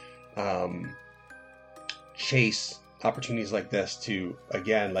to chase opportunities like this to,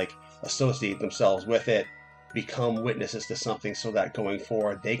 again, like, associate themselves with it, become witnesses to something, so that going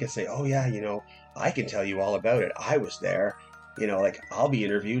forward they can say, oh yeah, I can tell you all about it, I was there, like, I'll be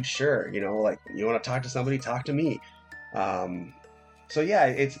interviewed, sure, like, you want to talk to somebody, talk to me. So yeah,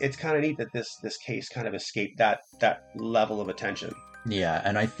 it's kind of neat that this case kind of escaped that level of attention. Yeah,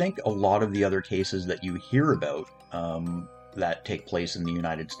 and I think a lot of the other cases that you hear about that take place in the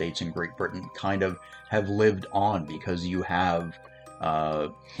United States and Great Britain kind of have lived on, because you have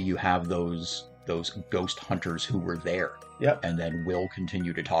those ghost hunters who were there, and then will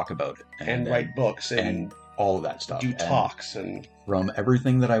continue to talk about it and write books and all of that stuff, do talks. And from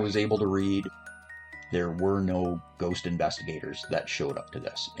everything that I was able to read, there were no ghost investigators that showed up to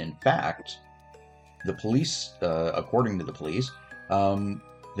this. In fact, the police, according to the police,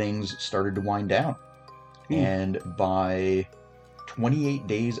 things started to wind down. And by 28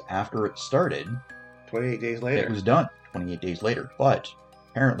 days after it started, 28 days later, it was done. 28 days later. But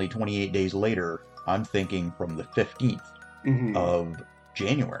apparently 28 days later, I'm thinking from the 15th of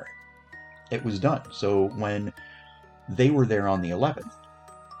January, it was done. So when they were there on the 11th,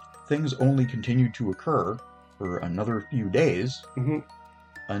 things only continued to occur for another few days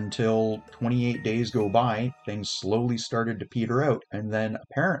until 28 days go by, things slowly started to peter out, and then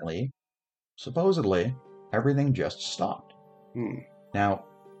apparently, supposedly, everything just stopped. Now,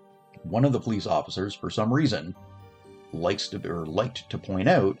 one of the police officers, for some reason, liked to point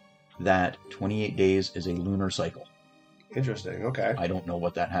out that 28 days is a lunar cycle. Interesting, okay. I don't know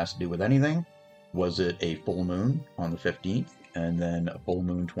what that has to do with anything. Was it a full moon on the 15th? and then a full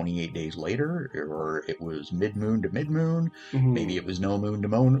moon 28 days later, or it was mid-moon to mid-moon. Mhm. Maybe it was no moon to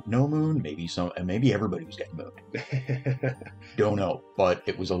no moon. Maybe everybody was getting mooned. Don't know, but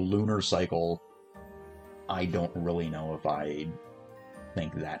it was a lunar cycle. I don't really know if I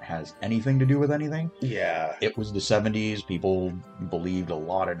think that has anything to do with anything. Yeah. It was the 70s. People believed a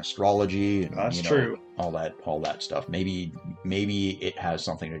lot in astrology and That's true. all that stuff. Maybe it has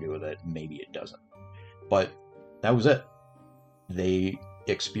something to do with it, maybe it doesn't. But that was it. They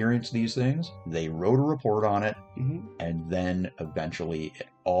experienced these things, they wrote a report on it, Mhm. and then eventually it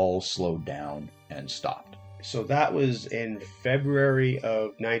all slowed down and stopped. So that was in February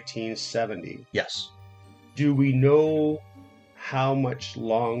of 1970. Yes. Do we know how much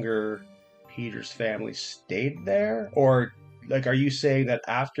longer Peter's family stayed there? Or, like, are you saying that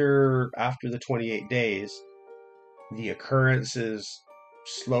after the 28 days, the occurrences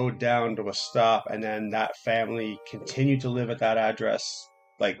slowed down to a stop, and then that family continued to live at that address,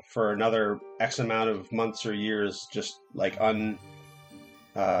 like, for another X amount of months or years, just like unbothered,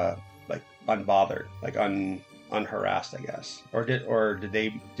 like unharassed, I guess? Or did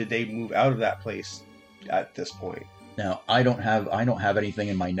they move out of that place at this point? Now, I don't have anything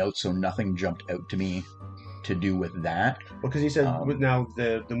in my notes, so nothing jumped out to me to do with that. Because he said now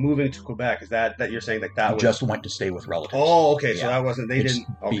the moving to Quebec, is that you're saying that was just went to stay with relatives. Oh, okay. So Yeah. that wasn't It's didn't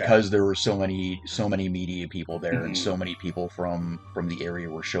okay. because there were so many media people there, and Mhm. so many people from the area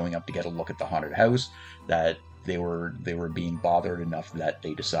were showing up to get a look at the haunted house that they were being bothered enough that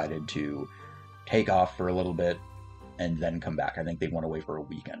they decided to take off for a little bit and then come back. I think they went away for a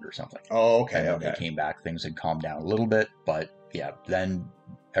weekend or something. Oh, okay. And then Okay. they came back, things had calmed down a little bit, but yeah, then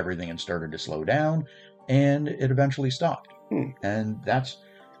everything had started to slow down, and it eventually stopped. And that's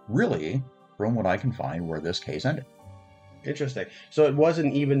really, from what I can find, where this case ended. Interesting. So it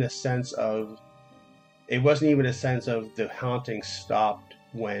wasn't even a sense of the haunting stopped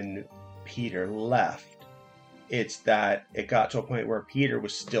when Peter left. It's that it got to a point where Peter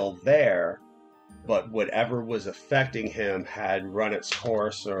was still there, but whatever was affecting him had run its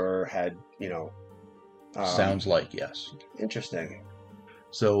course, or had, Sounds like yes. Interesting.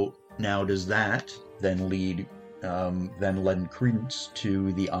 So now does that then lend credence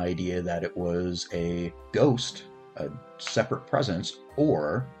to the idea that it was a ghost, a separate presence,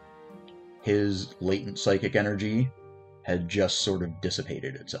 or his latent psychic energy had just sort of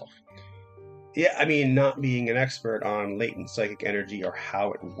dissipated itself? Yeah, I mean, not being an expert on latent psychic energy or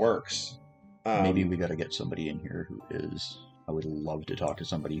how it works. Maybe we got to get somebody in here who is. I would love to talk to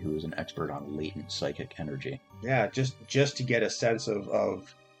somebody who is an expert on latent psychic energy. Yeah, just to get a sense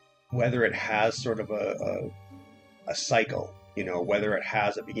of whether it has sort of a cycle, whether it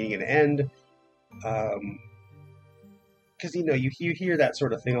has a beginning and end. Because you hear that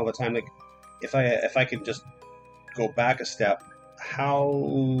sort of thing all the time. Like, if I could just go back a step, how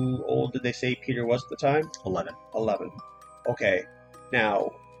old did they say Peter was at the time? 11. 11. Okay,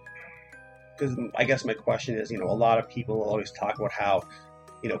 now, because I guess my question is, a lot of people will always talk about how,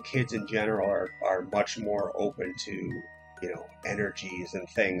 kids in general are much more open to, energies and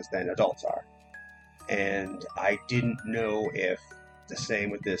things than adults are. And I didn't know if the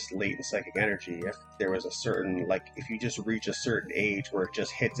same with this latent psychic energy, if there was a certain, like, if you just reach a certain age where it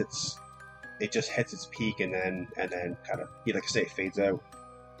just hits its peak and then kind of, like I say, fades out.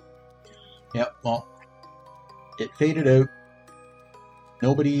 Yeah, well, it faded out.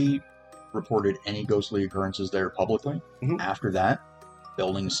 Nobody reported any ghostly occurrences there publicly. Mhm. After that,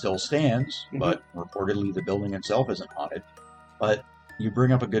 building still stands, but reportedly the building itself isn't haunted. But you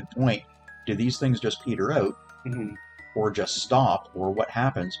bring up a good point. Do these things just peter out, or just stop, or what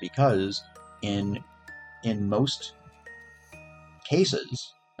happens? Because in most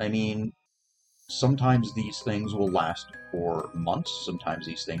cases, I mean, sometimes these things will last for months, sometimes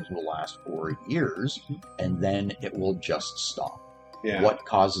these things will last for years, and then it will just stop. Yeah. What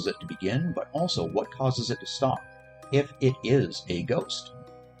causes it to begin, but also what causes it to stop? If it is a ghost,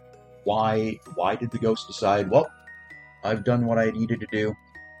 why did the ghost decide, well, I've done what I needed to do,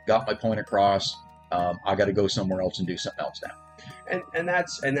 got my point across, I got to go somewhere else and do something else now? And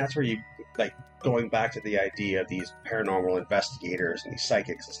that's where you, like, going back to the idea of these paranormal investigators and these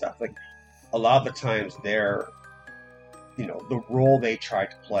psychics and stuff, like, a lot of the times they're, the role they try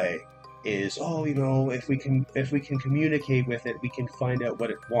to play is, if we can communicate with it, we can find out what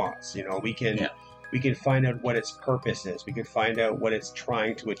it wants. We can find out what its purpose is. We can find out what it's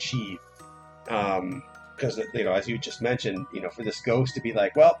trying to achieve. Because as you just mentioned, for this ghost to be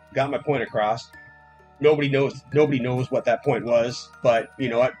like, well, got my point across. Nobody knows what that point was, but you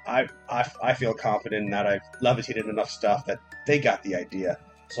know what? I feel confident that I've levitated enough stuff that they got the idea,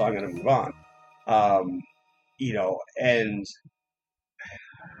 so I'm going to move on. And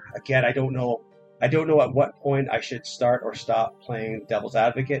again, I don't know at what point I should start or stop playing devil's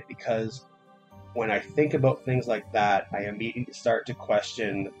advocate, because when I think about things like that, I immediately start to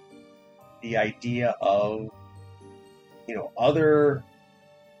question the idea of, other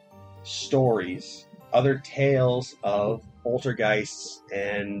stories, other tales of poltergeists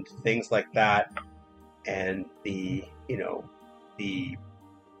and things like that, and the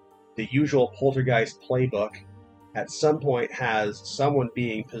usual poltergeist playbook at some point has someone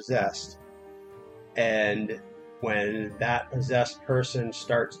being possessed, and when that possessed person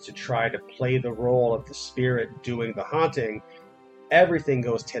starts to try to play the role of the spirit doing the haunting, everything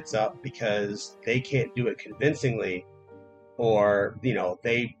goes tits up because they can't do it convincingly, or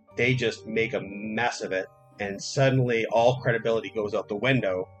they just make a mess of it, and suddenly all credibility goes out the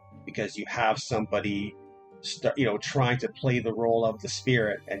window because you have somebody trying to play the role of the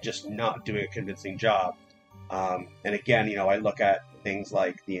spirit and just not doing a convincing job. And again, I look at things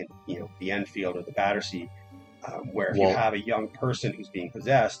like the Enfield or the Battersea, where if you have a young person who's being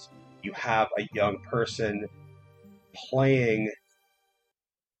possessed, you have a young person playing,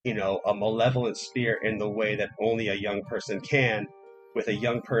 a malevolent spirit in the way that only a young person can, with a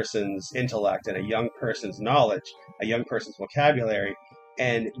young person's intellect and a young person's knowledge, a young person's vocabulary,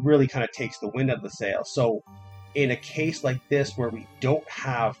 and it really kind of takes the wind out of the sail. So in a case like this where we don't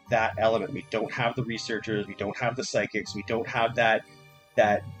have that element, we don't have the researchers, we don't have the psychics, we don't have that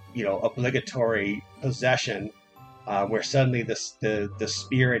obligatory possession, where suddenly the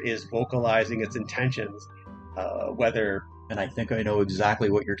spirit is vocalizing its intentions, whether... And I think I know exactly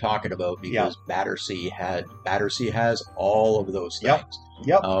what you're talking about, because Battersea has all of those things.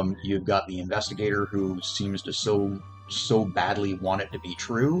 Yep. You've got the investigator who seems to so badly want it to be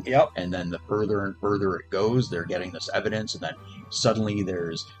true. Yep. And then the further and further it goes, they're getting this evidence, and then suddenly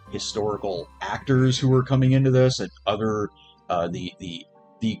there's historical actors who are coming into this, and other the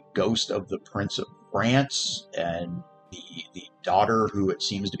ghost of the Prince of France, and the daughter who it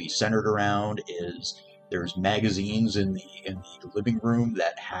seems to be centered around is... There's magazines in the living room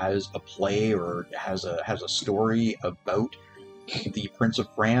that has a play or has a story about the Prince of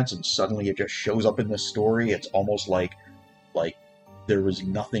France, and suddenly it just shows up in this story. It's almost like there was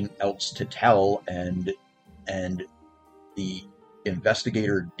nothing else to tell, and the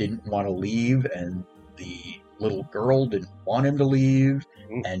investigator didn't want to leave, and the little girl didn't want him to leave,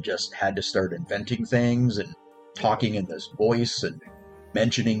 and just had to start inventing things and talking in this voice and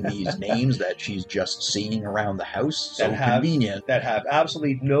mentioning these names that she's just seeing around the house. Convenient. That have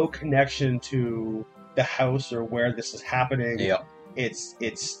absolutely no connection to the house or where this is happening. Yeah. It's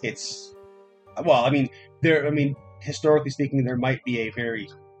well, historically speaking, there might be a very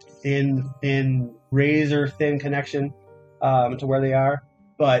thin, razor thin connection to where they are,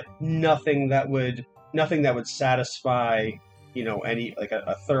 but nothing that would satisfy, any like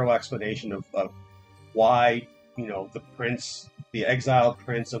a thorough explanation of why, the exiled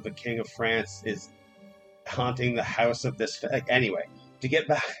prince of the King of France is haunting the house of this. Anyway, to get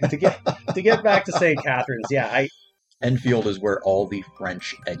back to St. Catharines, Enfield is where all the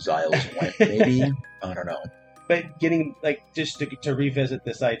French exiles went. Maybe I don't know. But getting just to revisit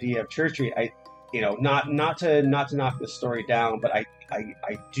this idea of churchery, not to knock this story down, but I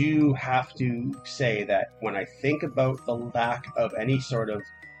do have to say that when I think about the lack of any sort of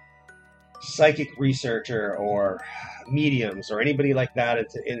psychic researcher or mediums or anybody like that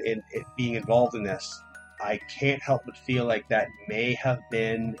in being involved in this, I can't help but feel like that may have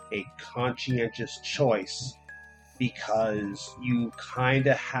been a conscientious choice, because you kind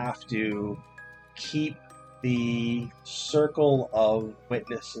of have to keep the circle of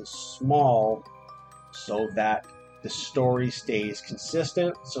witnesses small so that the story stays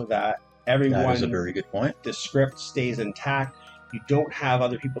consistent, so that everyone... That is a very good point. The script stays intact. You don't have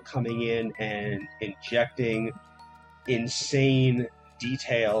other people coming in and injecting insane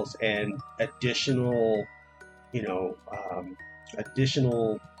details and additional,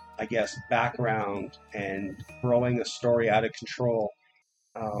 I guess, background, and throwing a story out of control,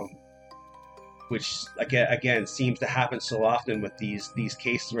 which again seems to happen so often with these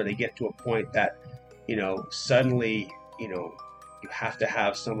cases where they get to a point that, suddenly, you have to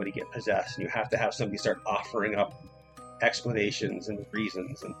have somebody get possessed, and you have to have somebody start offering up explanations and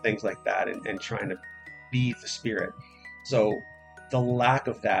reasons and things like that, and trying to be the spirit. So the lack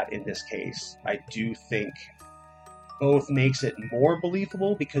of that in this case, I do think, both makes it more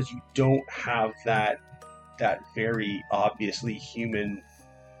believable because you don't have that very obviously human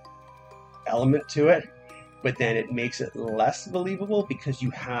element to it, but then it makes it less believable because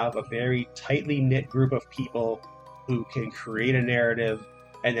you have a very tightly knit group of people who can create a narrative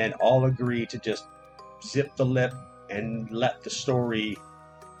and then all agree to just zip the lip and let the story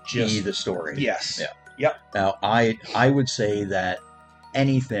just be the story. Yes. Yeah. Yep. Now, I would say that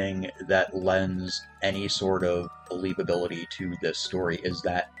anything that lends any sort of believability to this story is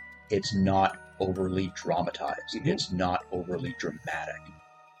that it's not overly dramatized. Mhm. It's not overly dramatic.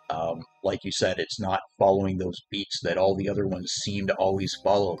 Like you said, it's not following those beats that all the other ones seem to always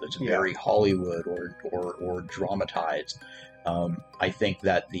follow. That's very Hollywood or dramatized. I think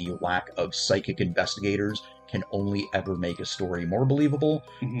that the lack of psychic investigators can only ever make a story more believable,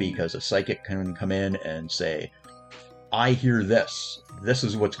 Mhm. because a psychic can come in and say, I hear this. This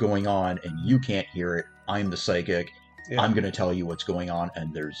is what's going on, and you can't hear it. I'm the psychic. Yeah. I'm going to tell you what's going on,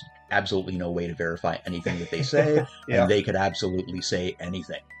 and there's absolutely no way to verify anything that they say, Yeah. and they could absolutely say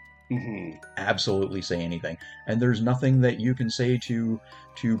anything. Mhm. Absolutely say anything. And there's nothing that you can say to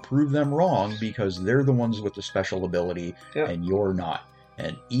prove them wrong, because they're the ones with the special ability, Yeah. and you're not.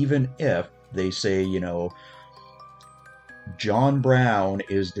 And even if they say, John Brown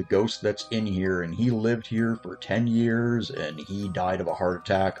is the ghost that's in here, and he lived here for 10 years, and he died of a heart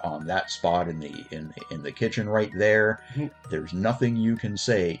attack on that spot in the kitchen right there. Mhm. There's nothing you can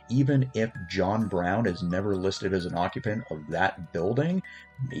say. Even if John Brown is never listed as an occupant of that building,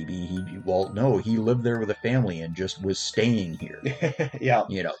 maybe he lived there with a family and just was staying here. Yeah.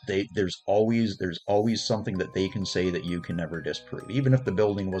 There's always something that they can say that you can never disprove, even if the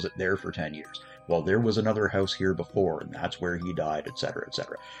building wasn't there for 10 years. Well, there was another house here before, and that's where he died, etc.,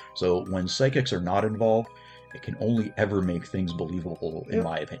 etc. So when psychics are not involved, it can only ever make things believable, in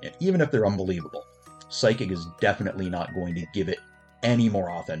my opinion. Even if they're unbelievable, psychic is definitely not going to give it any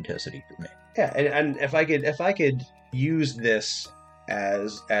more authenticity for me. Yeah, and if I could use this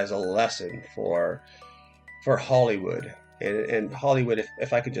as a lesson for Hollywood, and Hollywood,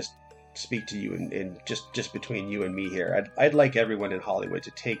 if I could just speak to you and just between you and me here, I'd like everyone in Hollywood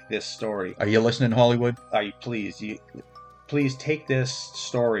to take this story. Are you listening, Hollywood? Are you please take this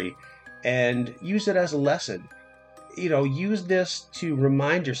story and use it as a lesson. Use this to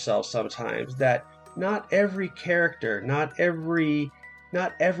remind yourself sometimes that not every character, not every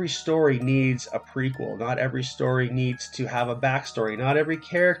story needs a prequel. Not every story needs to have a backstory. Not every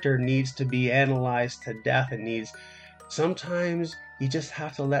character needs to be analyzed to death sometimes you just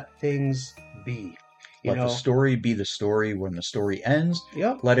have to let things be. Let the story be the story. When the story ends,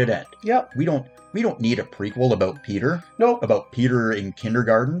 let it end. Yep. We don't need a prequel about Peter. Nope. About Peter in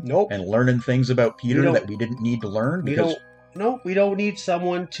kindergarten. Nope. And learning things about Peter that we didn't need to learn. We don't need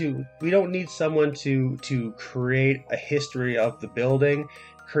someone to create a history of the building,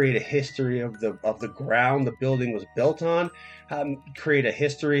 create a history of the ground the building was built on, create a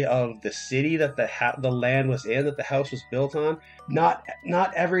history of the city that the land was in, that the house was built on. Not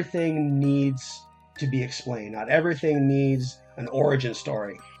everything needs to be explained. Not everything needs an origin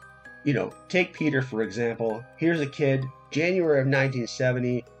story. Take Peter, for example. Here's a kid, January of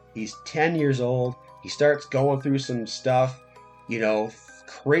 1970. He's 10 years old. He starts going through some stuff.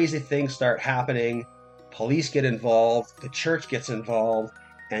 Crazy things start happening. Police get involved. The church gets involved.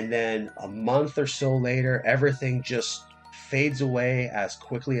 And then a month or so later, everything just fades away as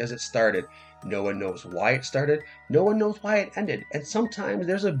quickly as it started. No one knows why it started. No one knows why it ended. And sometimes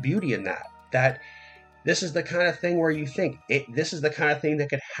there's a beauty in that this is the kind of thing where you think, this is the kind of thing that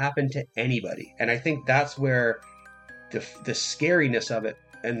could happen to anybody. And I think that's where the scariness of it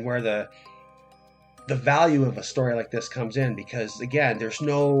and where the value of a story like this comes in, because again, there's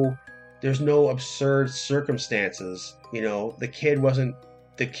no absurd circumstances. The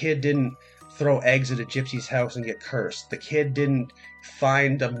kid didn't throw eggs at a gypsy's house and get cursed. The kid didn't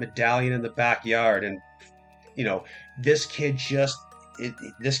find a medallion in the backyard, and this kid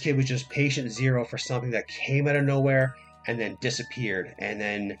was just patient zero for something that came out of nowhere and then disappeared. And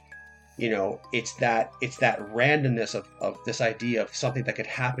then it's that randomness of this idea of something that could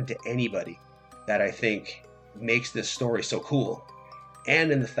happen to anybody that I think makes this story so cool.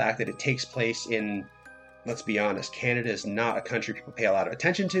 And in the fact that it takes place in, let's be honest, Canada is not a country people pay a lot of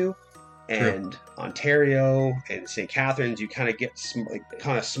attention to. And True. Ontario and St. Catharines, you kind of get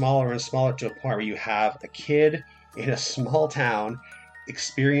kind of smaller and smaller to a point where you have a kid in a small town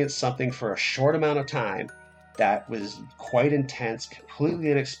experience something for a short amount of time that was quite intense,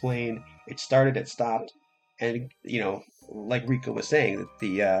 completely unexplained. It started, it stopped. And, like Rico was saying,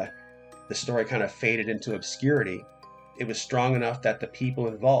 that the story kind of faded into obscurity. It was strong enough that the people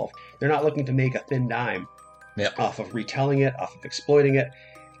involved, they're not looking to make a thin dime off of retelling it, off of exploiting it.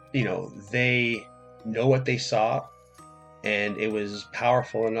 They know what they saw, and it was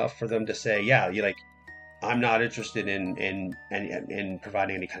powerful enough for them to say, I'm not interested in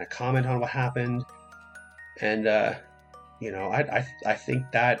providing any kind of comment on what happened. And, I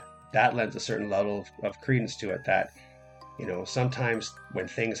think that lends a certain level of credence to it, that, sometimes when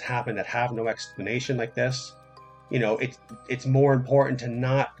things happen that have no explanation like this, it's more important to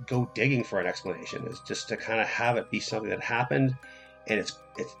not go digging for an explanation. It's just to kind of have it be something that happened, and it's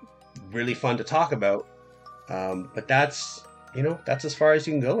really fun to talk about. But that's as far as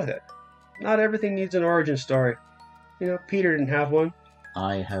you can go with it. Not everything needs an origin story. Peter didn't have one.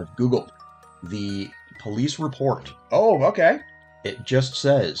 I have Googled the police report. Oh, okay. It just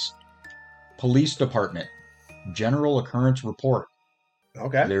says Police Department, General Occurrence Report.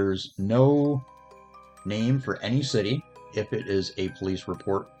 Okay. There's no name for any city. If it is a police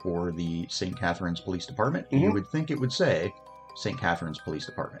report for the St. Catharines Police Department, you would think it would say St. Catharines Police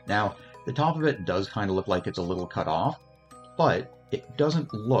Department. Now, the top of it does kind of look like it's a little cut off, but it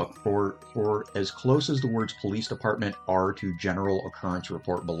doesn't look, for as close as the words police department are to general occurrence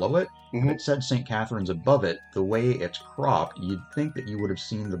report below it, if it said St. Catharines above it, the way it's cropped, you'd think that you would have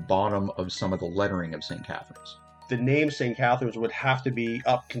seen the bottom of some of the lettering of St. Catharines. The name St. Catharines would have to be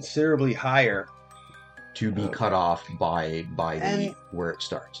up considerably higher to be cut off by where it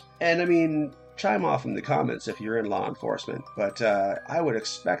starts. And I mean, chime off in the comments if you're in law enforcement, but I would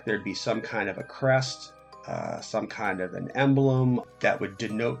expect there'd be some kind of a crest, some kind of an emblem that would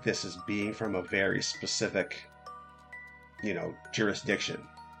denote this as being from a very specific, jurisdiction.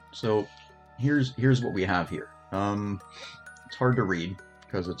 So here's what we have here. It's hard to read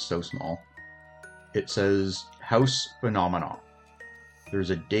because it's so small. It says House Phenomena. There's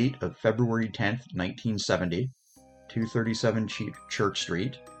a date of February 10th, 1970, 237 Church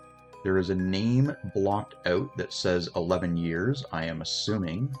Street. There is a name blocked out that says 11 years. I am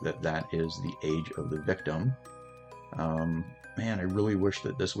assuming that is the age of the victim. Man, I really wish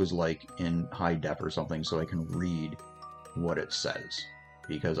that this was like in high def or something so I can read what it says.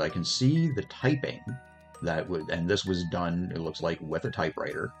 Because I can see the typing and this was done, it looks like, with a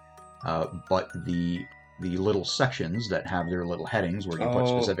typewriter. But the little sections that have their little headings where you put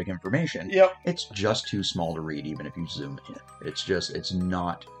specific information, it's just too small to read even if you zoom in. It's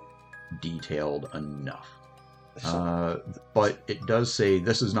not detailed enough. But it does say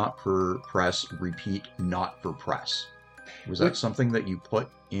this is not for press, repeat, not for press. Was that something that you put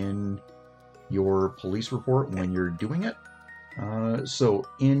in your police report when you're doing it? So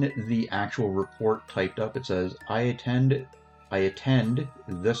in the actual report typed up, it says, I attend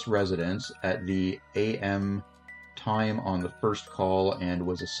this residence at the AM time on the first call and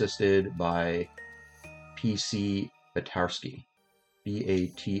was assisted by PC Batarsky.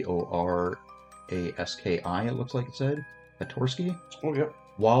 Batoraski, it looks like it said. Batorsky? Oh, yeah.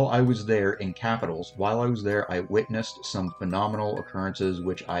 While I was there, in capitals, I witnessed some phenomenal occurrences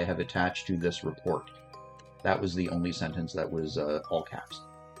which I have attached to this report. That was the only sentence that was all caps.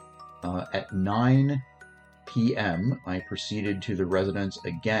 At 9 p.m., I proceeded to the residence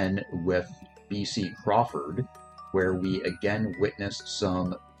again with B.C. Crawford, where we again witnessed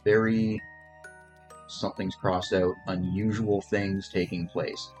some very, something's crossed out, unusual things taking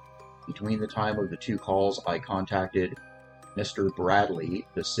place. Between the time of the two calls, I contacted Mr. Bradley,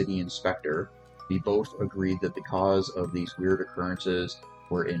 the city inspector. We both agreed that the cause of these weird occurrences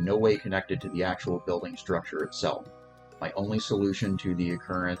were in no way connected to the actual building structure itself. My only solution to the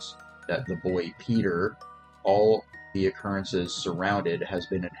occurrence that the boy Peter, all the occurrences surrounded, has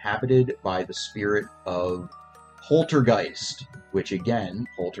been inhabited by the spirit of Poltergeist, which again,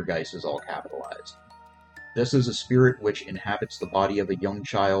 Poltergeist is all capitalized. This is a spirit which inhabits the body of a young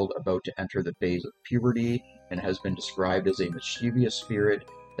child about to enter the phase of puberty and has been described as a mischievous spirit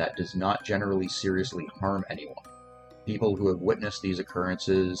that does not generally seriously harm anyone. People who have witnessed these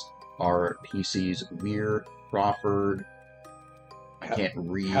occurrences are PC's Weir, Crawford, I can't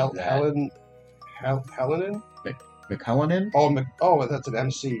read that. Helenin? McCullonin? Oh, that's an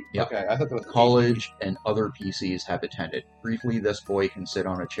MC. Yep. Okay, I thought that was college and other PCs have attended. Briefly, this boy can sit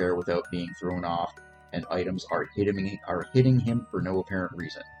on a chair without being thrown off, and items are hitting him for no apparent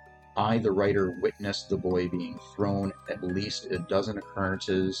reason. I, the writer, witnessed the boy being thrown at least a dozen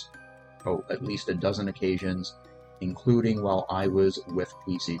occasions, including while I was with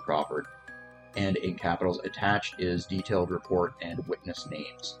PC Crawford. And in capitals, attached is detailed report and witness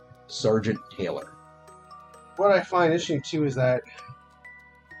names. Sergeant Taylor. What I find interesting too is that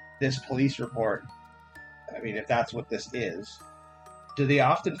this police report, I mean, if that's what this is, do they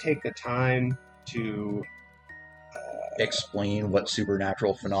often take the time to explain what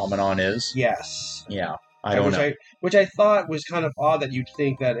supernatural phenomenon is? Yes. Yeah, I don't know. Which I thought was kind of odd that you'd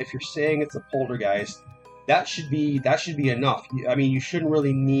think that if you're saying it's a poltergeist, that should be enough. I mean, you shouldn't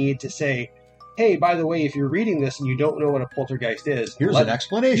really need to say, hey, by the way, if you're reading this and you don't know what a poltergeist is, here's an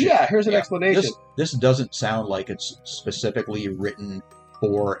explanation. Yeah, here's an explanation. This doesn't sound like it's specifically written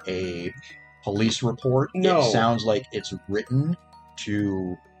for a police report. No. It sounds like it's written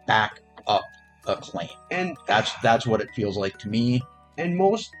to back up a claim. And that's what it feels like to me. And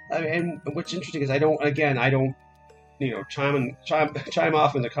what's interesting is I don't, chime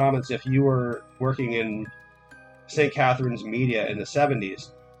off in the comments if you were working in St. Catharines media in the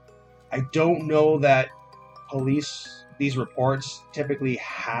 70s. I don't know that these reports typically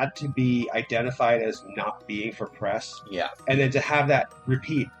had to be identified as not being for press. Yeah. And then to have that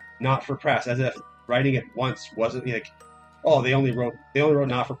repeat, not for press, as if writing it once wasn't like, oh, they only wrote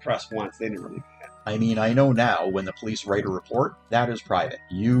not for press once. They didn't really. I mean, I know now when the police write a report, that is private.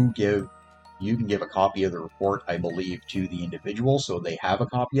 You can give a copy of the report, I believe, to the individual so they have a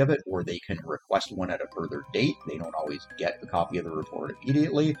copy of it, or they can request one at a further date. They don't always get the copy of the report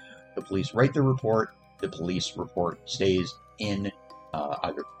immediately. The police write the report. The police report stays in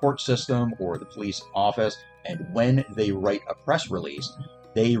either the court system or the police office, and when they write a press release,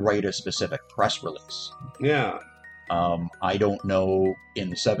 they write a specific press release. Yeah. I don't know, in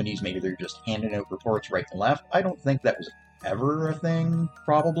the 70s, maybe they're just handing out reports right and left. I don't think that was ever a thing,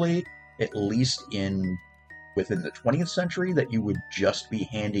 probably, at least within the 20th century, that you would just be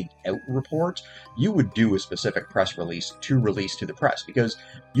handing out reports. You would do a specific press release to release to the press, because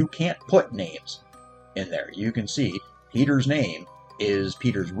you can't put names in there. You can see Peter's name is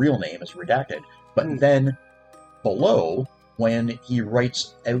Peter's real name is redacted, but then below, when he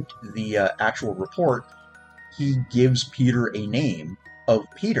writes out the actual report, he gives Peter a name of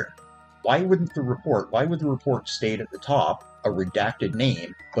Peter. Why would the report state at the top a redacted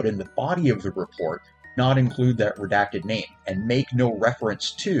name, but in the body of the report not include that redacted name and make no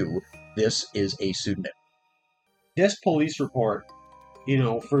reference to this is a pseudonym? This police report,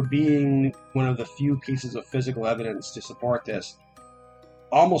 for being one of the few pieces of physical evidence to support this,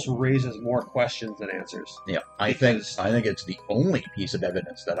 almost raises more questions than answers. Yeah, I think it's the only piece of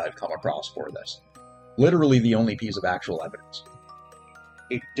evidence that I've come across for this. Literally the only piece of actual evidence.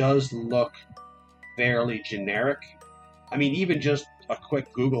 It does look fairly generic. I mean, even just a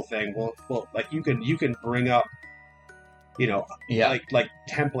quick Google thing. Well, like you can bring up, like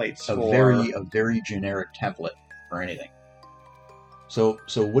templates a very generic template for anything. So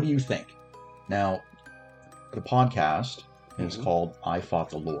what do you think? Now, the podcast is called "I Fought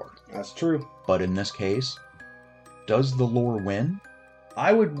the Lore." That's true. But in this case, does the lore win?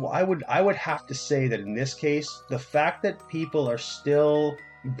 I would have to say that in this case, the fact that people are still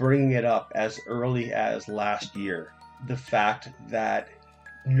bringing it up as early as last year, the fact that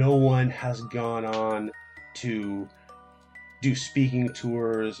no one has gone on to do speaking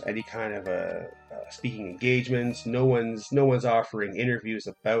tours, any kind of speaking engagements, no one's offering interviews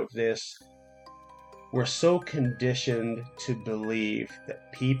about this. We're so conditioned to believe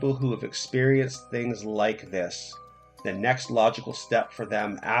that people who have experienced things like this, the next logical step for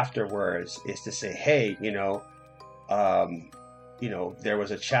them afterwards is to say, hey, there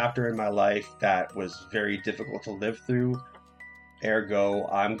was a chapter in my life that was very difficult to live through. Ergo,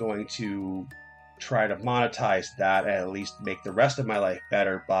 I'm going to try to monetize that and at least make the rest of my life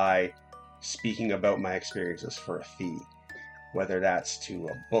better by speaking about my experiences for a fee. Whether that's to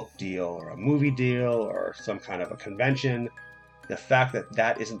a book deal or a movie deal or some kind of a convention. The fact that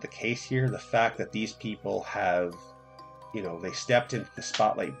that isn't the case here, the fact that these people have they stepped into the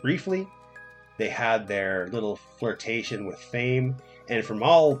spotlight briefly. They had their little flirtation with fame, and from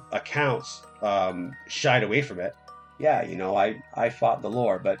all accounts, shied away from it. Yeah, I fought the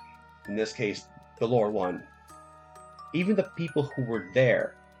lore, but in this case, the lore won. Even the people who were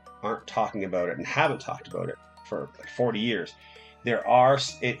there aren't talking about it and haven't talked about it for like 40 years.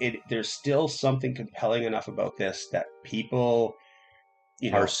 There's still something compelling enough about this that people,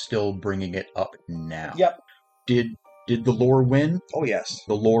 are still bringing it up now. Yep. Did the lore win? Oh, yes.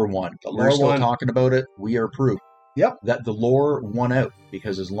 The lore won. We're still talking about it. We are proof. Yep. That the lore won out.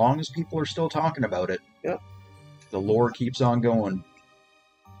 Because as long as people are still talking about it, yep, the lore keeps on going.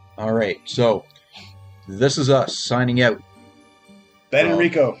 All right. So, this is us signing out. Ben and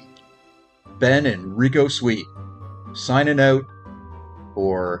Rico. Ben and Rico Sweet. Signing out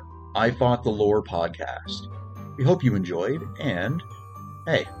for I Fought the Lore podcast. We hope you enjoyed. And,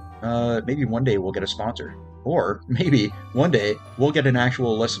 hey, maybe one day we'll get a sponsor. Or maybe one day we'll get an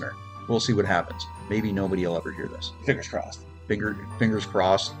actual listener. We'll see what happens. Maybe nobody will ever hear this. Fingers crossed. Fingers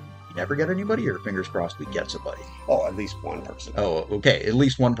crossed. You never get anybody, or fingers crossed we get somebody? Oh, at least one person. Oh, okay. At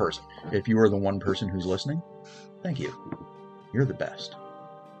least one person. If you are the one person who's listening, thank you. You're the best.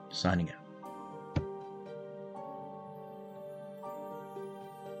 Signing out.